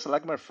burger,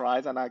 select my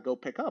fries, and I go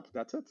pick up.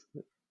 That's it.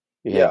 Yeah,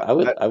 Yeah,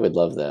 I would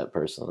love that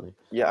personally.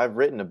 yeah, I've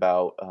written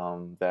about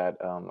that.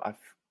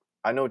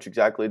 I know it's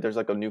exactly. There's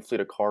like a new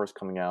fleet of cars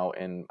coming out,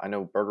 and I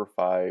know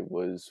BurgerFi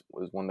was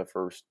one of the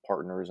first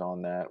partners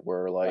on that.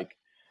 Where Yeah. like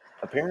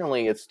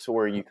apparently it's to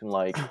where you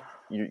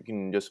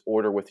can just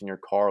order within your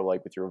car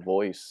like with your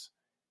voice,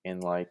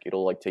 and like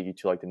it'll like take you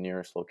to like the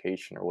nearest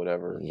location or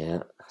whatever. Yeah.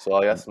 So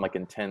I guess some like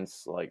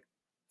intense like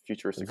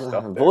futuristic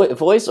stuff there.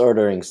 Voice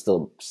ordering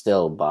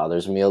still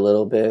bothers me a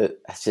little bit.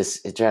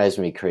 It drives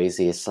me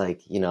crazy. It's like,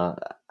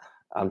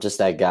 I'm just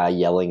that guy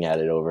yelling at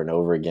it over and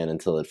over again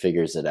until it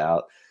figures it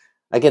out.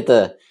 I get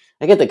the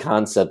I get the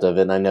concept of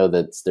it, and I know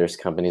that there's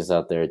companies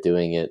out there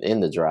doing it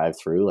in the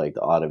drive-through, like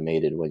the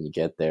automated when you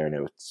get there, and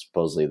it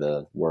supposedly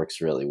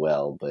works really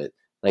well. But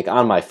like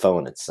on my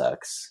phone, it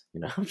sucks.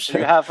 I'm So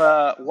you sure. have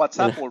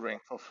WhatsApp ordering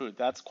for food.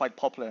 That's quite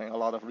popular in a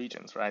lot of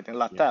regions, right? In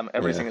Yeah, Latam, Yeah,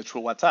 everything is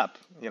through WhatsApp.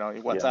 You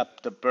yeah,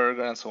 WhatsApp the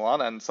burger and so on,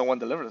 and someone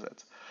delivers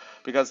it.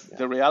 Because yeah,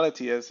 the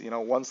reality is,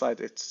 one side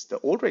it's the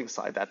ordering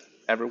side that's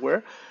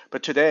everywhere,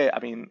 but today, I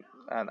mean,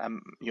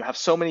 and you have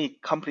so many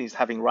companies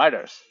having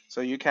riders, so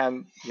you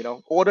can,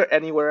 order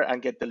anywhere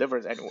and get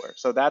delivered anywhere.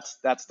 So that's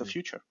the mm.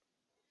 future.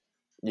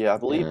 Yeah. I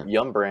believe yeah,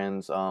 Yum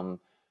Brands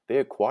they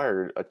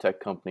acquired a tech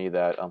company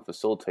that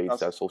facilitates That's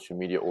that social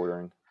media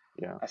ordering.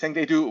 Yeah, I think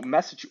they do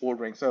message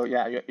ordering. So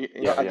yeah, yeah,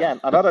 yeah, again,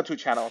 another two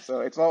channels. So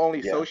it's not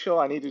only yeah, social.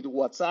 I need to do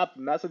WhatsApp,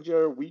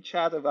 Messenger,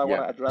 WeChat if I want yeah,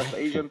 to address the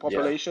Asian yeah,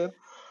 population.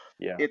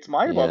 yeah. It's yeah.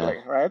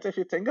 mind-boggling, right? If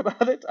you think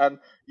about it, and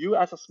you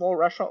as a small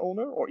restaurant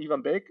owner or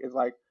even big is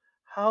like,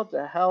 how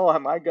the hell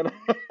am I gonna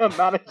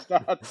manage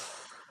that?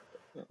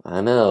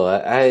 I know.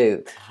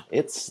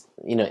 It's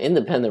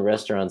independent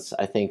restaurants.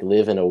 I think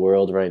live in a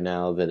world right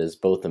now that is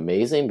both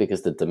amazing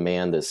because the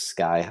demand is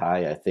sky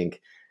high. I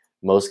think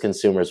most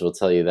consumers will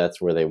tell you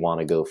that's where they want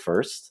to go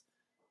first.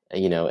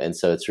 And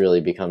so it's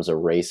really becomes a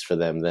race for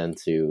them then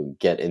to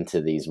get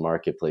into these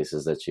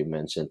marketplaces that you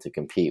mentioned to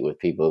compete with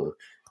people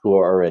who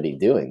are already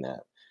doing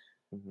that.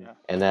 Hmm. Yeah.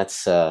 And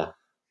there's a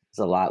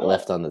lot No,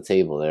 left on the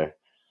table there.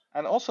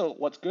 and also,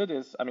 what's good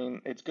is, I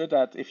mean, it's good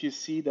that if you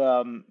see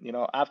the,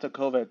 after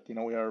COVID,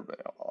 we are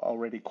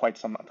already quite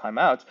some time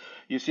out.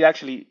 You see,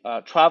 actually,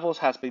 travels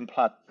has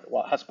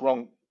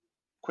grown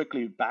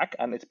quickly back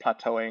and it's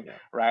plateauing, Yeah,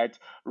 right?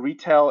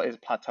 Retail is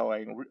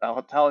plateauing,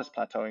 hotel is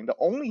plateauing. The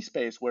only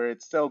space where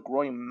it's still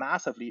growing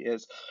massively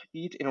is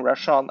eat in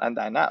restaurant and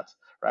dine out,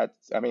 right?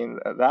 I mean,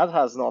 that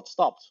has not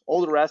stopped.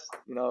 All the rest,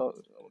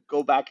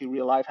 go back in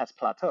real life has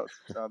plateaued.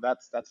 So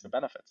that's the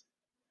benefit.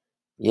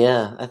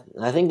 Yeah,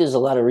 I think there's a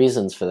lot of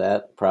reasons for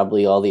that.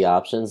 Probably all the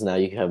options. Now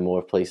you can have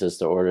more places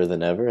to order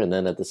than ever. And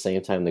then at the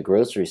same time, the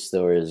grocery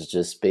store is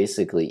just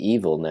basically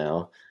evil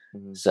now.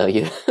 hmm, So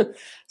you,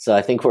 so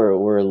I think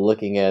we're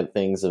looking at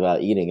things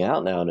about eating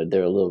out now, and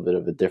they're a little bit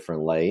of a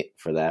different light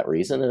for that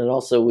reason. And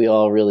also, we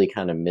all really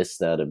kind of miss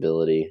that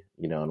ability,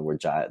 and we're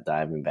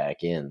diving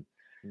back in.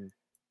 hmm,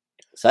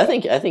 So I Yeah.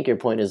 think I think your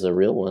point is a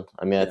real one.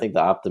 I mean, I yeah, think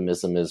the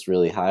optimism is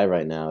really high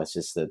right now. It's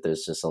just that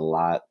there's just a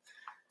lot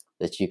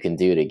that you can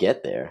do to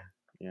get there.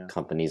 yeah.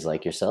 Companies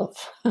like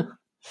yourself No,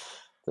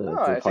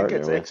 to I think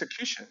it's partner with.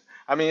 execution.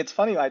 I mean, it's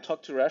funny. I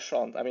talk to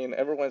restaurants. I mean,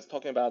 everyone's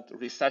talking about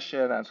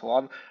recession and so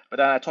on. But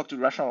then I talk to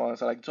restaurant owners.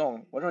 They're like,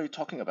 Zhong, what are you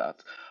talking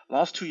about?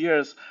 Last 2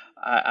 years,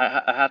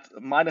 I had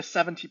minus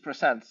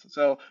 70%.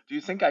 So do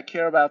you think I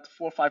care about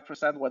 4 or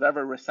 5%,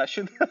 whatever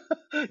recession?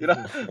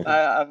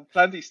 I have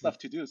plenty of stuff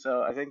to do.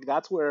 So I think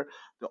that's where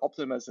the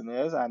optimism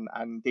is.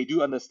 And they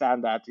do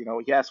understand that,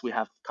 yes, we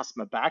have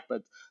customer back,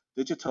 but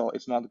digital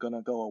is not going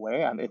to go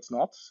away and it's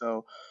not.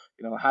 So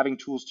having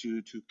tools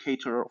to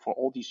cater for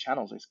all these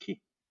channels is key.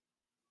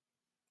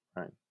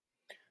 Right.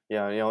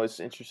 Yeah, it's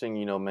interesting,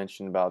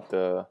 mention about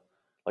the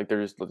like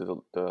there's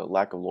the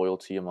lack of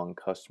loyalty among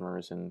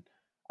customers, and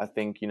I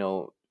think,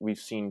 we've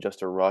seen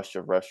just a rush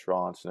of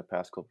restaurants in the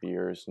past couple of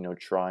years,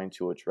 trying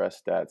to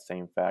address that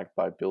same fact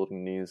by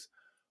building these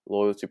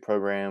loyalty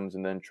programs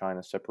and then trying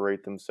to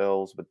separate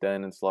themselves. But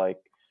then it's like,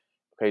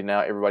 okay,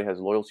 now everybody has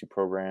loyalty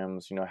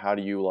programs, how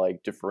do you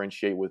like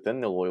differentiate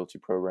within the loyalty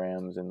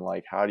programs, and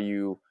like how do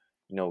you,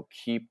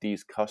 keep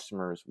these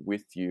customers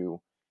with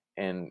you,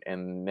 and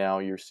now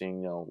you're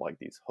seeing, like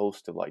these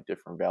host of like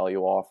different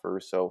value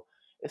offers. So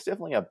it's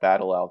definitely a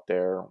battle out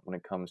there when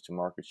it comes to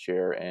market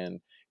share, and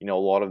a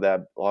lot of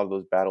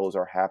those battles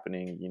are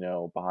happening,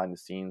 behind the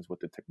scenes with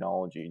the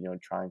technology,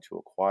 trying to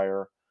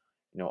acquire,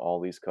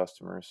 all these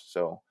customers.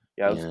 So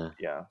Yeah.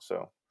 yeah,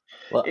 so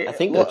Well, I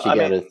think Well, what you I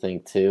got mean, to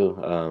think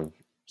too.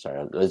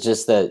 Sorry, it's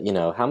just that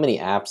how many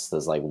apps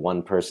does like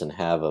one person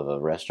have of a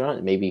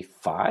restaurant? Maybe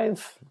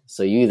five.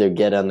 So you either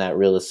get on that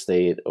real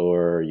estate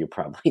or you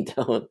probably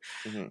don't.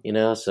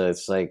 So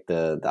it's like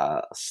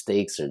the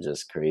stakes are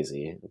just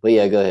crazy. But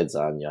yeah, go ahead,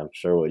 Zanya. I'm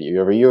sure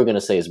whatever you were going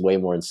to say is way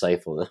more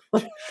insightful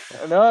than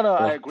No,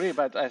 I agree,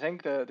 but I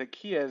think the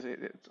key is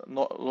it's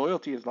not,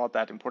 loyalty is not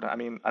that important. I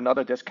mean,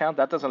 another discount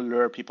that doesn't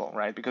lure people,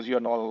 right? Because you're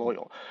not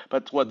loyal.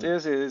 But what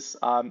is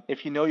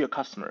if you know your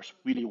customers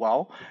really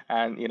well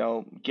and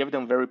give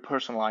them very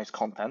personalized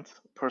content,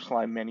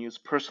 personalized menus,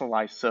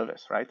 personalized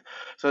service, right?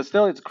 So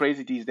still, it's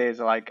crazy these days.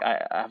 Like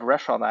I have a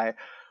restaurant, I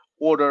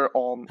order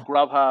on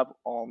Grubhub,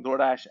 on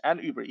DoorDash,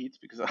 and Uber Eats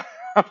because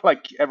I'm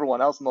like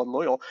everyone else, not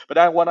loyal. But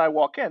then when I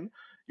walk in,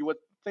 you would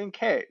think,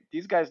 hey,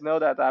 these guys know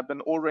that I've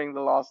been ordering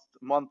the last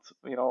month,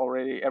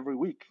 already every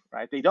week,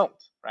 right? They don't,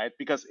 right?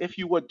 Because if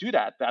you would do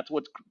that, that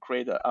would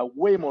create a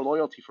way more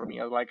loyalty for me.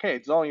 I was like, hey,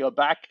 Zong, you're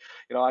back.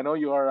 I know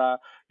you are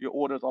you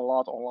ordered a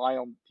lot online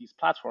on these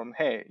platforms.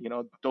 Hey,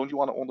 don't you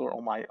want to order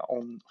on my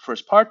own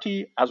first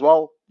party as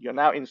well? You're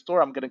now in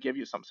store. I'm gonna give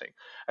you something.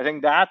 I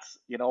think that's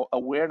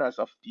awareness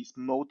of these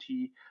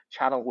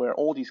multi-channel where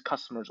all these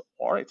customers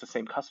are. It's the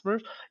same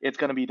customers. It's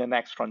gonna be the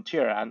next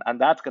frontier, and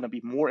that's gonna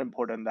be more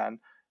important than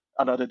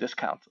another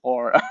discount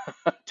or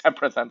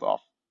 10%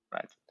 off,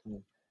 right?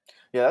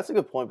 Yeah, that's a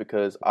good point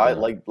because I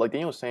like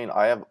Daniel was saying,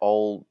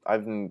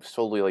 I've been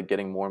slowly like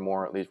getting more and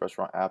more of these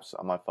restaurant apps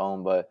on my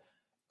phone, but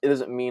it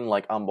doesn't mean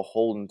like I'm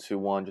beholden to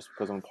one just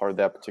because I'm part of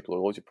that particular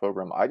loyalty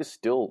program. I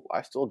still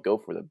go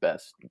for the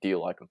best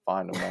deal I can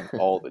find among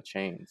all the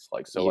chains.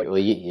 Like so,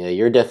 like yeah,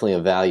 you're definitely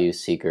a value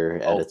seeker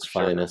at its for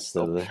sure, finest.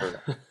 for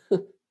sure.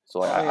 So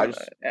like Well, I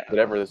just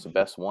whatever is the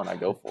best one, I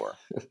go for.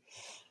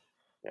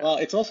 Yeah, well,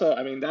 it's also,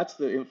 I mean, that's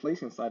the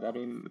inflation side. I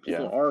mean,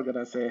 people yeah. are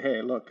gonna say,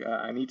 "Hey, look,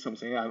 I need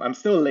something. I'm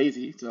still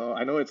lazy, so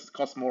I know it's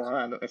costs more,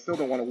 and I still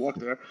don't want to work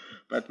there.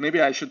 But maybe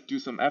I should do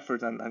some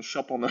effort and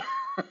shop on the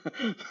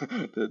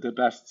the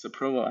best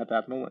promo at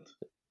that moment."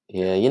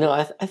 Yeah,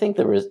 I think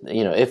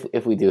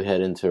if we do head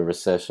into a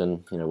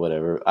recession,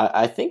 whatever,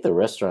 I think the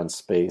restaurant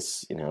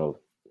space,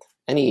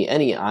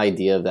 any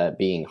idea of that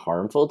being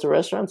harmful to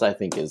restaurants, I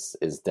think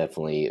is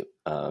definitely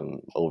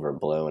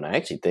overblown. I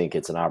actually think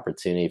it's an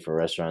opportunity for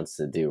restaurants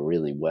to do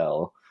really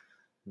well,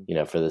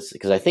 for this,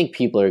 because I think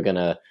people are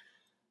gonna,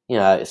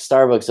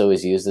 Starbucks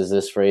always uses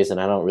this phrase,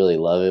 and I don't really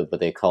love it, but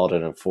they call it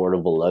an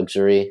affordable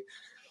luxury.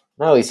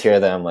 I always hear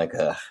that, I'm like,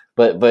 ugh.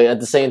 But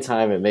at the same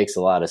time, it makes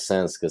a lot of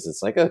sense because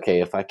it's like,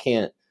 okay, if I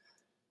can't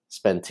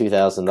spend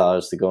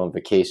 $2,000 to go on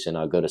vacation,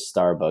 I'll go to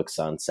Starbucks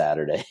on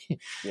Saturday.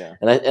 Yeah.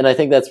 And I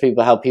think that's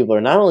how people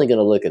are not only going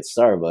to look at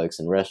Starbucks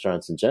and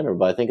restaurants in general,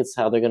 but I think it's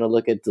how they're going to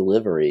look at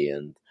delivery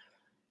and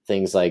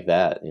things like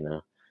that.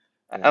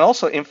 And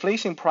also,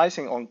 inflation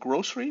pricing on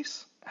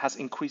groceries has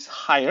increased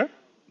higher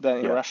than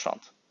in Yeah.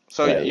 restaurants.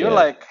 So Right? you're Yeah,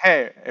 like,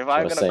 hey, if which I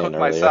I'm was gonna saying cook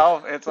earlier.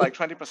 myself, it's like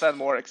 20%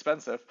 more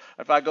expensive.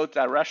 If I go to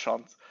that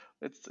restaurant,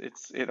 it's it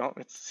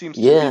seems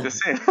to be Yeah, the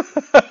same.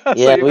 So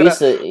yeah. you're We gonna used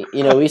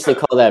to, we used to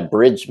call that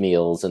bridge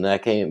meals, and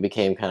that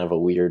became kind of a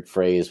weird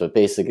phrase. But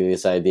basically,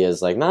 this idea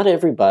is like not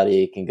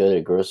everybody can go to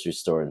a grocery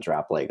store and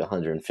drop like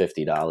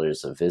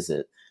 $150 a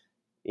visit,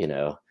 you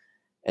know,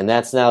 and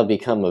that's now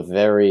become a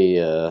very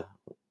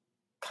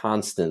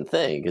constant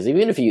thing. Because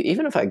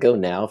even if I go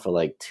now for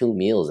like two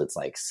meals, it's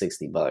like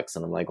 $60,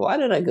 and I'm like, why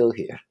did I go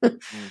here? Mm.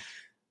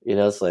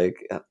 It's like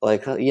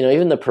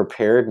even the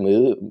prepared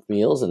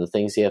meals and the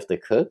things you have to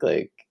cook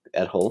like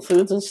at Whole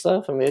Foods and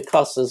stuff. I mean, it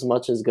costs as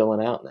much as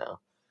going out now.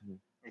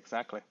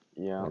 exactly.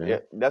 Yeah, You yeah.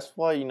 know? That's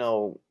why,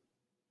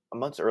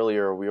 months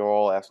earlier we were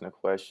all asking a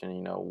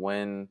question,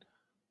 when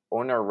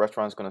are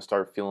restaurants going to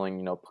start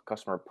feeling,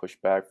 customer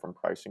pushback from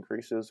price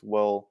increases?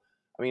 Well,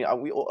 I mean,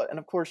 and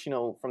of course,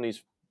 from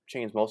these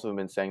chains, most of them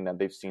have been saying that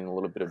they've seen a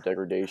little bit of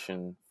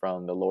degradation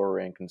from the lower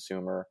end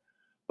consumer,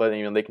 but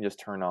they can just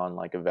turn on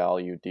like a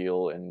value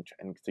deal and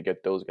to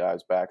get those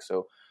guys back.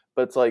 So,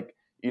 but it's like,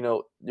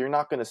 you're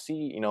not going to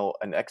see,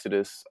 an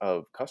exodus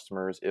of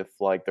customers if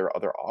like their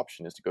other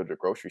option is to go to the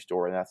grocery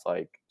store, and that's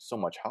like so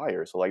much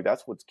higher. So like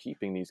that's what's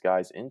keeping these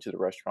guys into the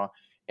restaurant.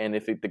 And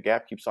if the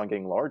gap keeps on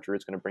getting larger,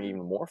 it's going to bring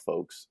even more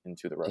folks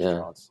into the Yeah.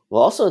 restaurants.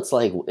 Well, also it's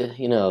like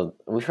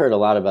we've heard a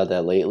lot about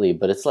that lately,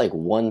 but it's like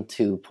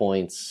 1-2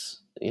 points,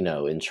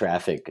 in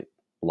traffic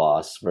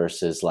loss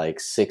versus like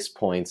 6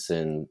 points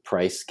in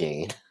price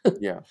gain.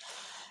 Yeah,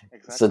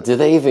 So Exactly. do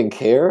they even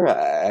care?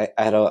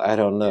 I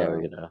don't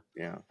know. yeah,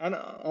 yeah. And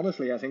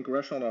honestly, I think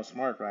restaurants are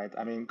smart, right?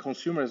 I mean,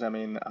 consumers, I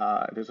mean,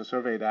 there's a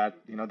survey that,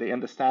 they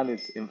understand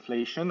it's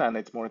inflation and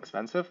it's more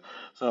expensive.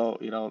 So,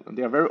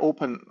 they're very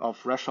open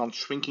of restaurants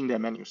shrinking their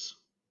menus,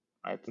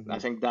 right? I Hmm.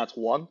 think that's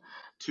one.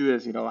 Two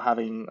is,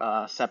 having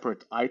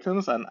separate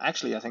items. And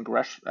actually, I think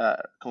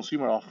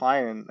consumer are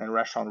fine in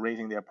restaurant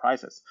raising their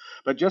prices.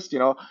 But just,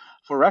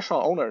 for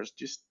restaurant owners,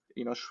 just,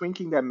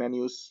 shrinking their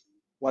menus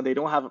when they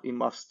don't have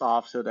enough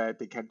staff so that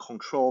they can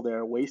control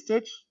their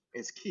wastage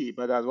is key.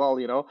 But as well,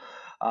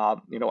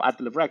 at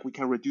Deliverect, we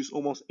can reduce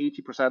almost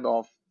 80%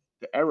 of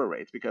the error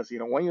rate because,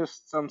 when you're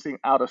something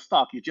out of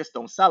stock, you just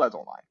don't sell it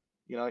online.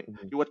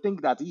 You would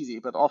think that's easy,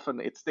 but often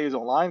it stays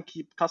online.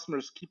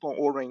 Customers keep on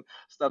ordering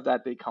stuff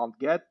that they can't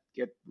get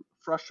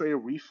frustrated,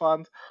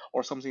 refund,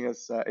 or something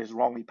is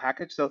wrongly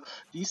packaged. So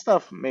these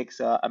stuff makes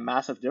a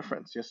massive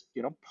difference. Just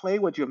play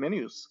with your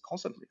menus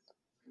constantly.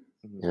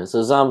 Yeah.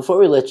 So Zom, before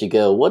we let you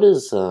go, what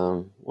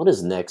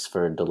is next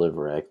for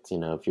Deliverect?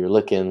 If you're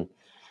looking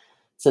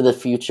to the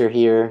future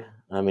here,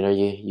 I mean,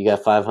 you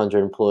got 500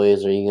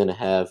 employees? Are you going to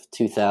have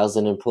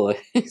 2,000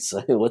 employees?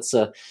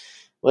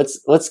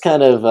 What's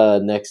kind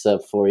of next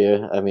up for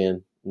you? I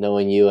mean,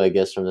 knowing you, I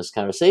guess from this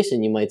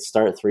conversation, you might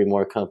start 3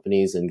 more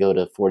companies and go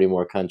to 40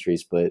 more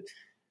countries. But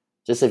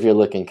just if you're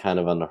looking kind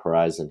of on the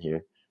horizon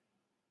here.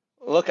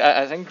 Look,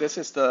 I think this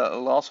is the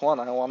last one.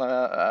 I want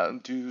to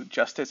do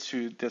justice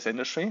to this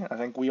industry. I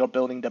think we are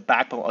building the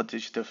backbone of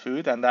digital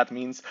food, and that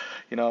means,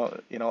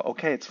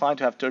 okay, it's fine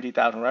to have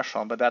 30,000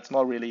 restaurants, but that's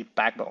not really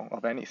backbone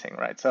of anything,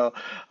 right? So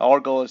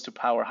our goal is to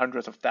power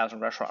hundreds of thousands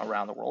of restaurants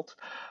around the world.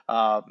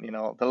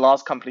 The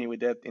last company we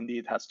did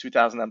indeed has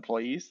 2,000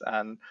 employees,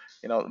 and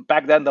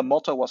back then the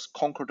motto was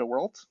conquer the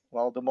world.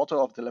 Well, the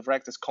motto of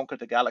Deliverect is conquer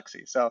the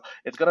galaxy. So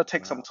it's gonna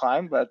take some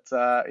time, but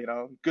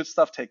good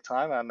stuff take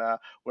time, and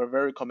we're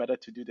very committed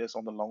to do this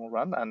on the long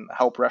run and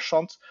help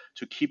restaurants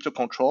to keep the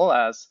control,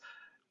 as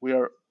we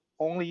are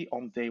only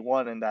on day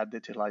one in that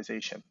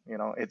digitalization.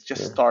 It's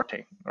just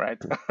starting, right?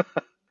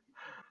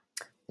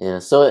 Yeah.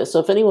 So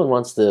if anyone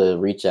wants to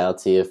reach out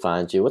to you,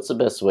 find you, what's the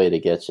best way to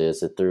get you?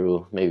 Is it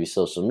through maybe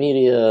social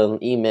media,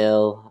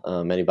 email?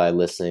 Anybody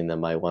listening that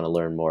might want to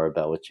learn more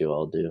about what you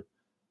all do?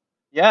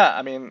 Yeah,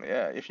 I mean,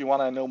 if you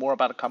want to know more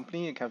about a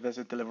company, you can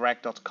visit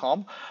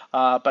deliverect.com.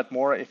 But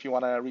more, if you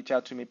want to reach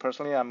out to me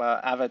personally, I'm an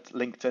avid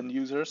LinkedIn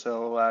user,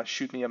 so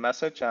shoot me a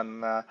message,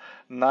 and 9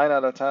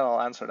 out of 10,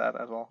 I'll answer that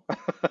as well.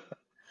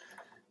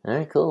 All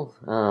right, cool.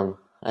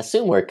 I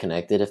assume we're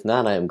connected. If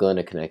not, I am going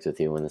to connect with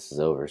you when this is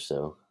over.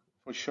 So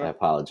For I sure.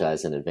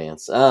 apologize in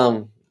advance.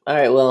 All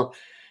right. Well,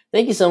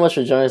 thank you so much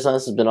for joining us.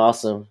 This has been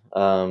awesome.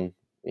 I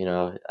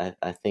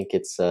think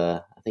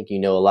I think you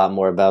know a lot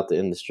more about the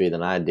industry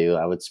than I do.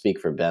 I would speak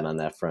for Ben on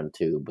that front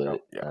too,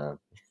 but I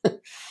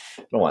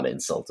don't want to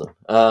insult him.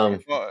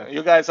 Well,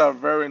 you guys are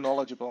very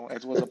knowledgeable.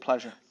 It was a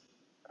pleasure.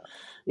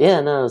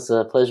 Yeah, no, it's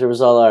a pleasure. It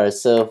was all ours.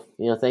 So,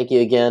 thank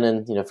you again.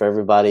 And, for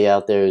everybody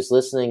out there who's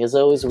listening, as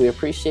always, we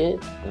appreciate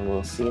it. And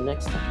we'll see you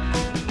next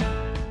time.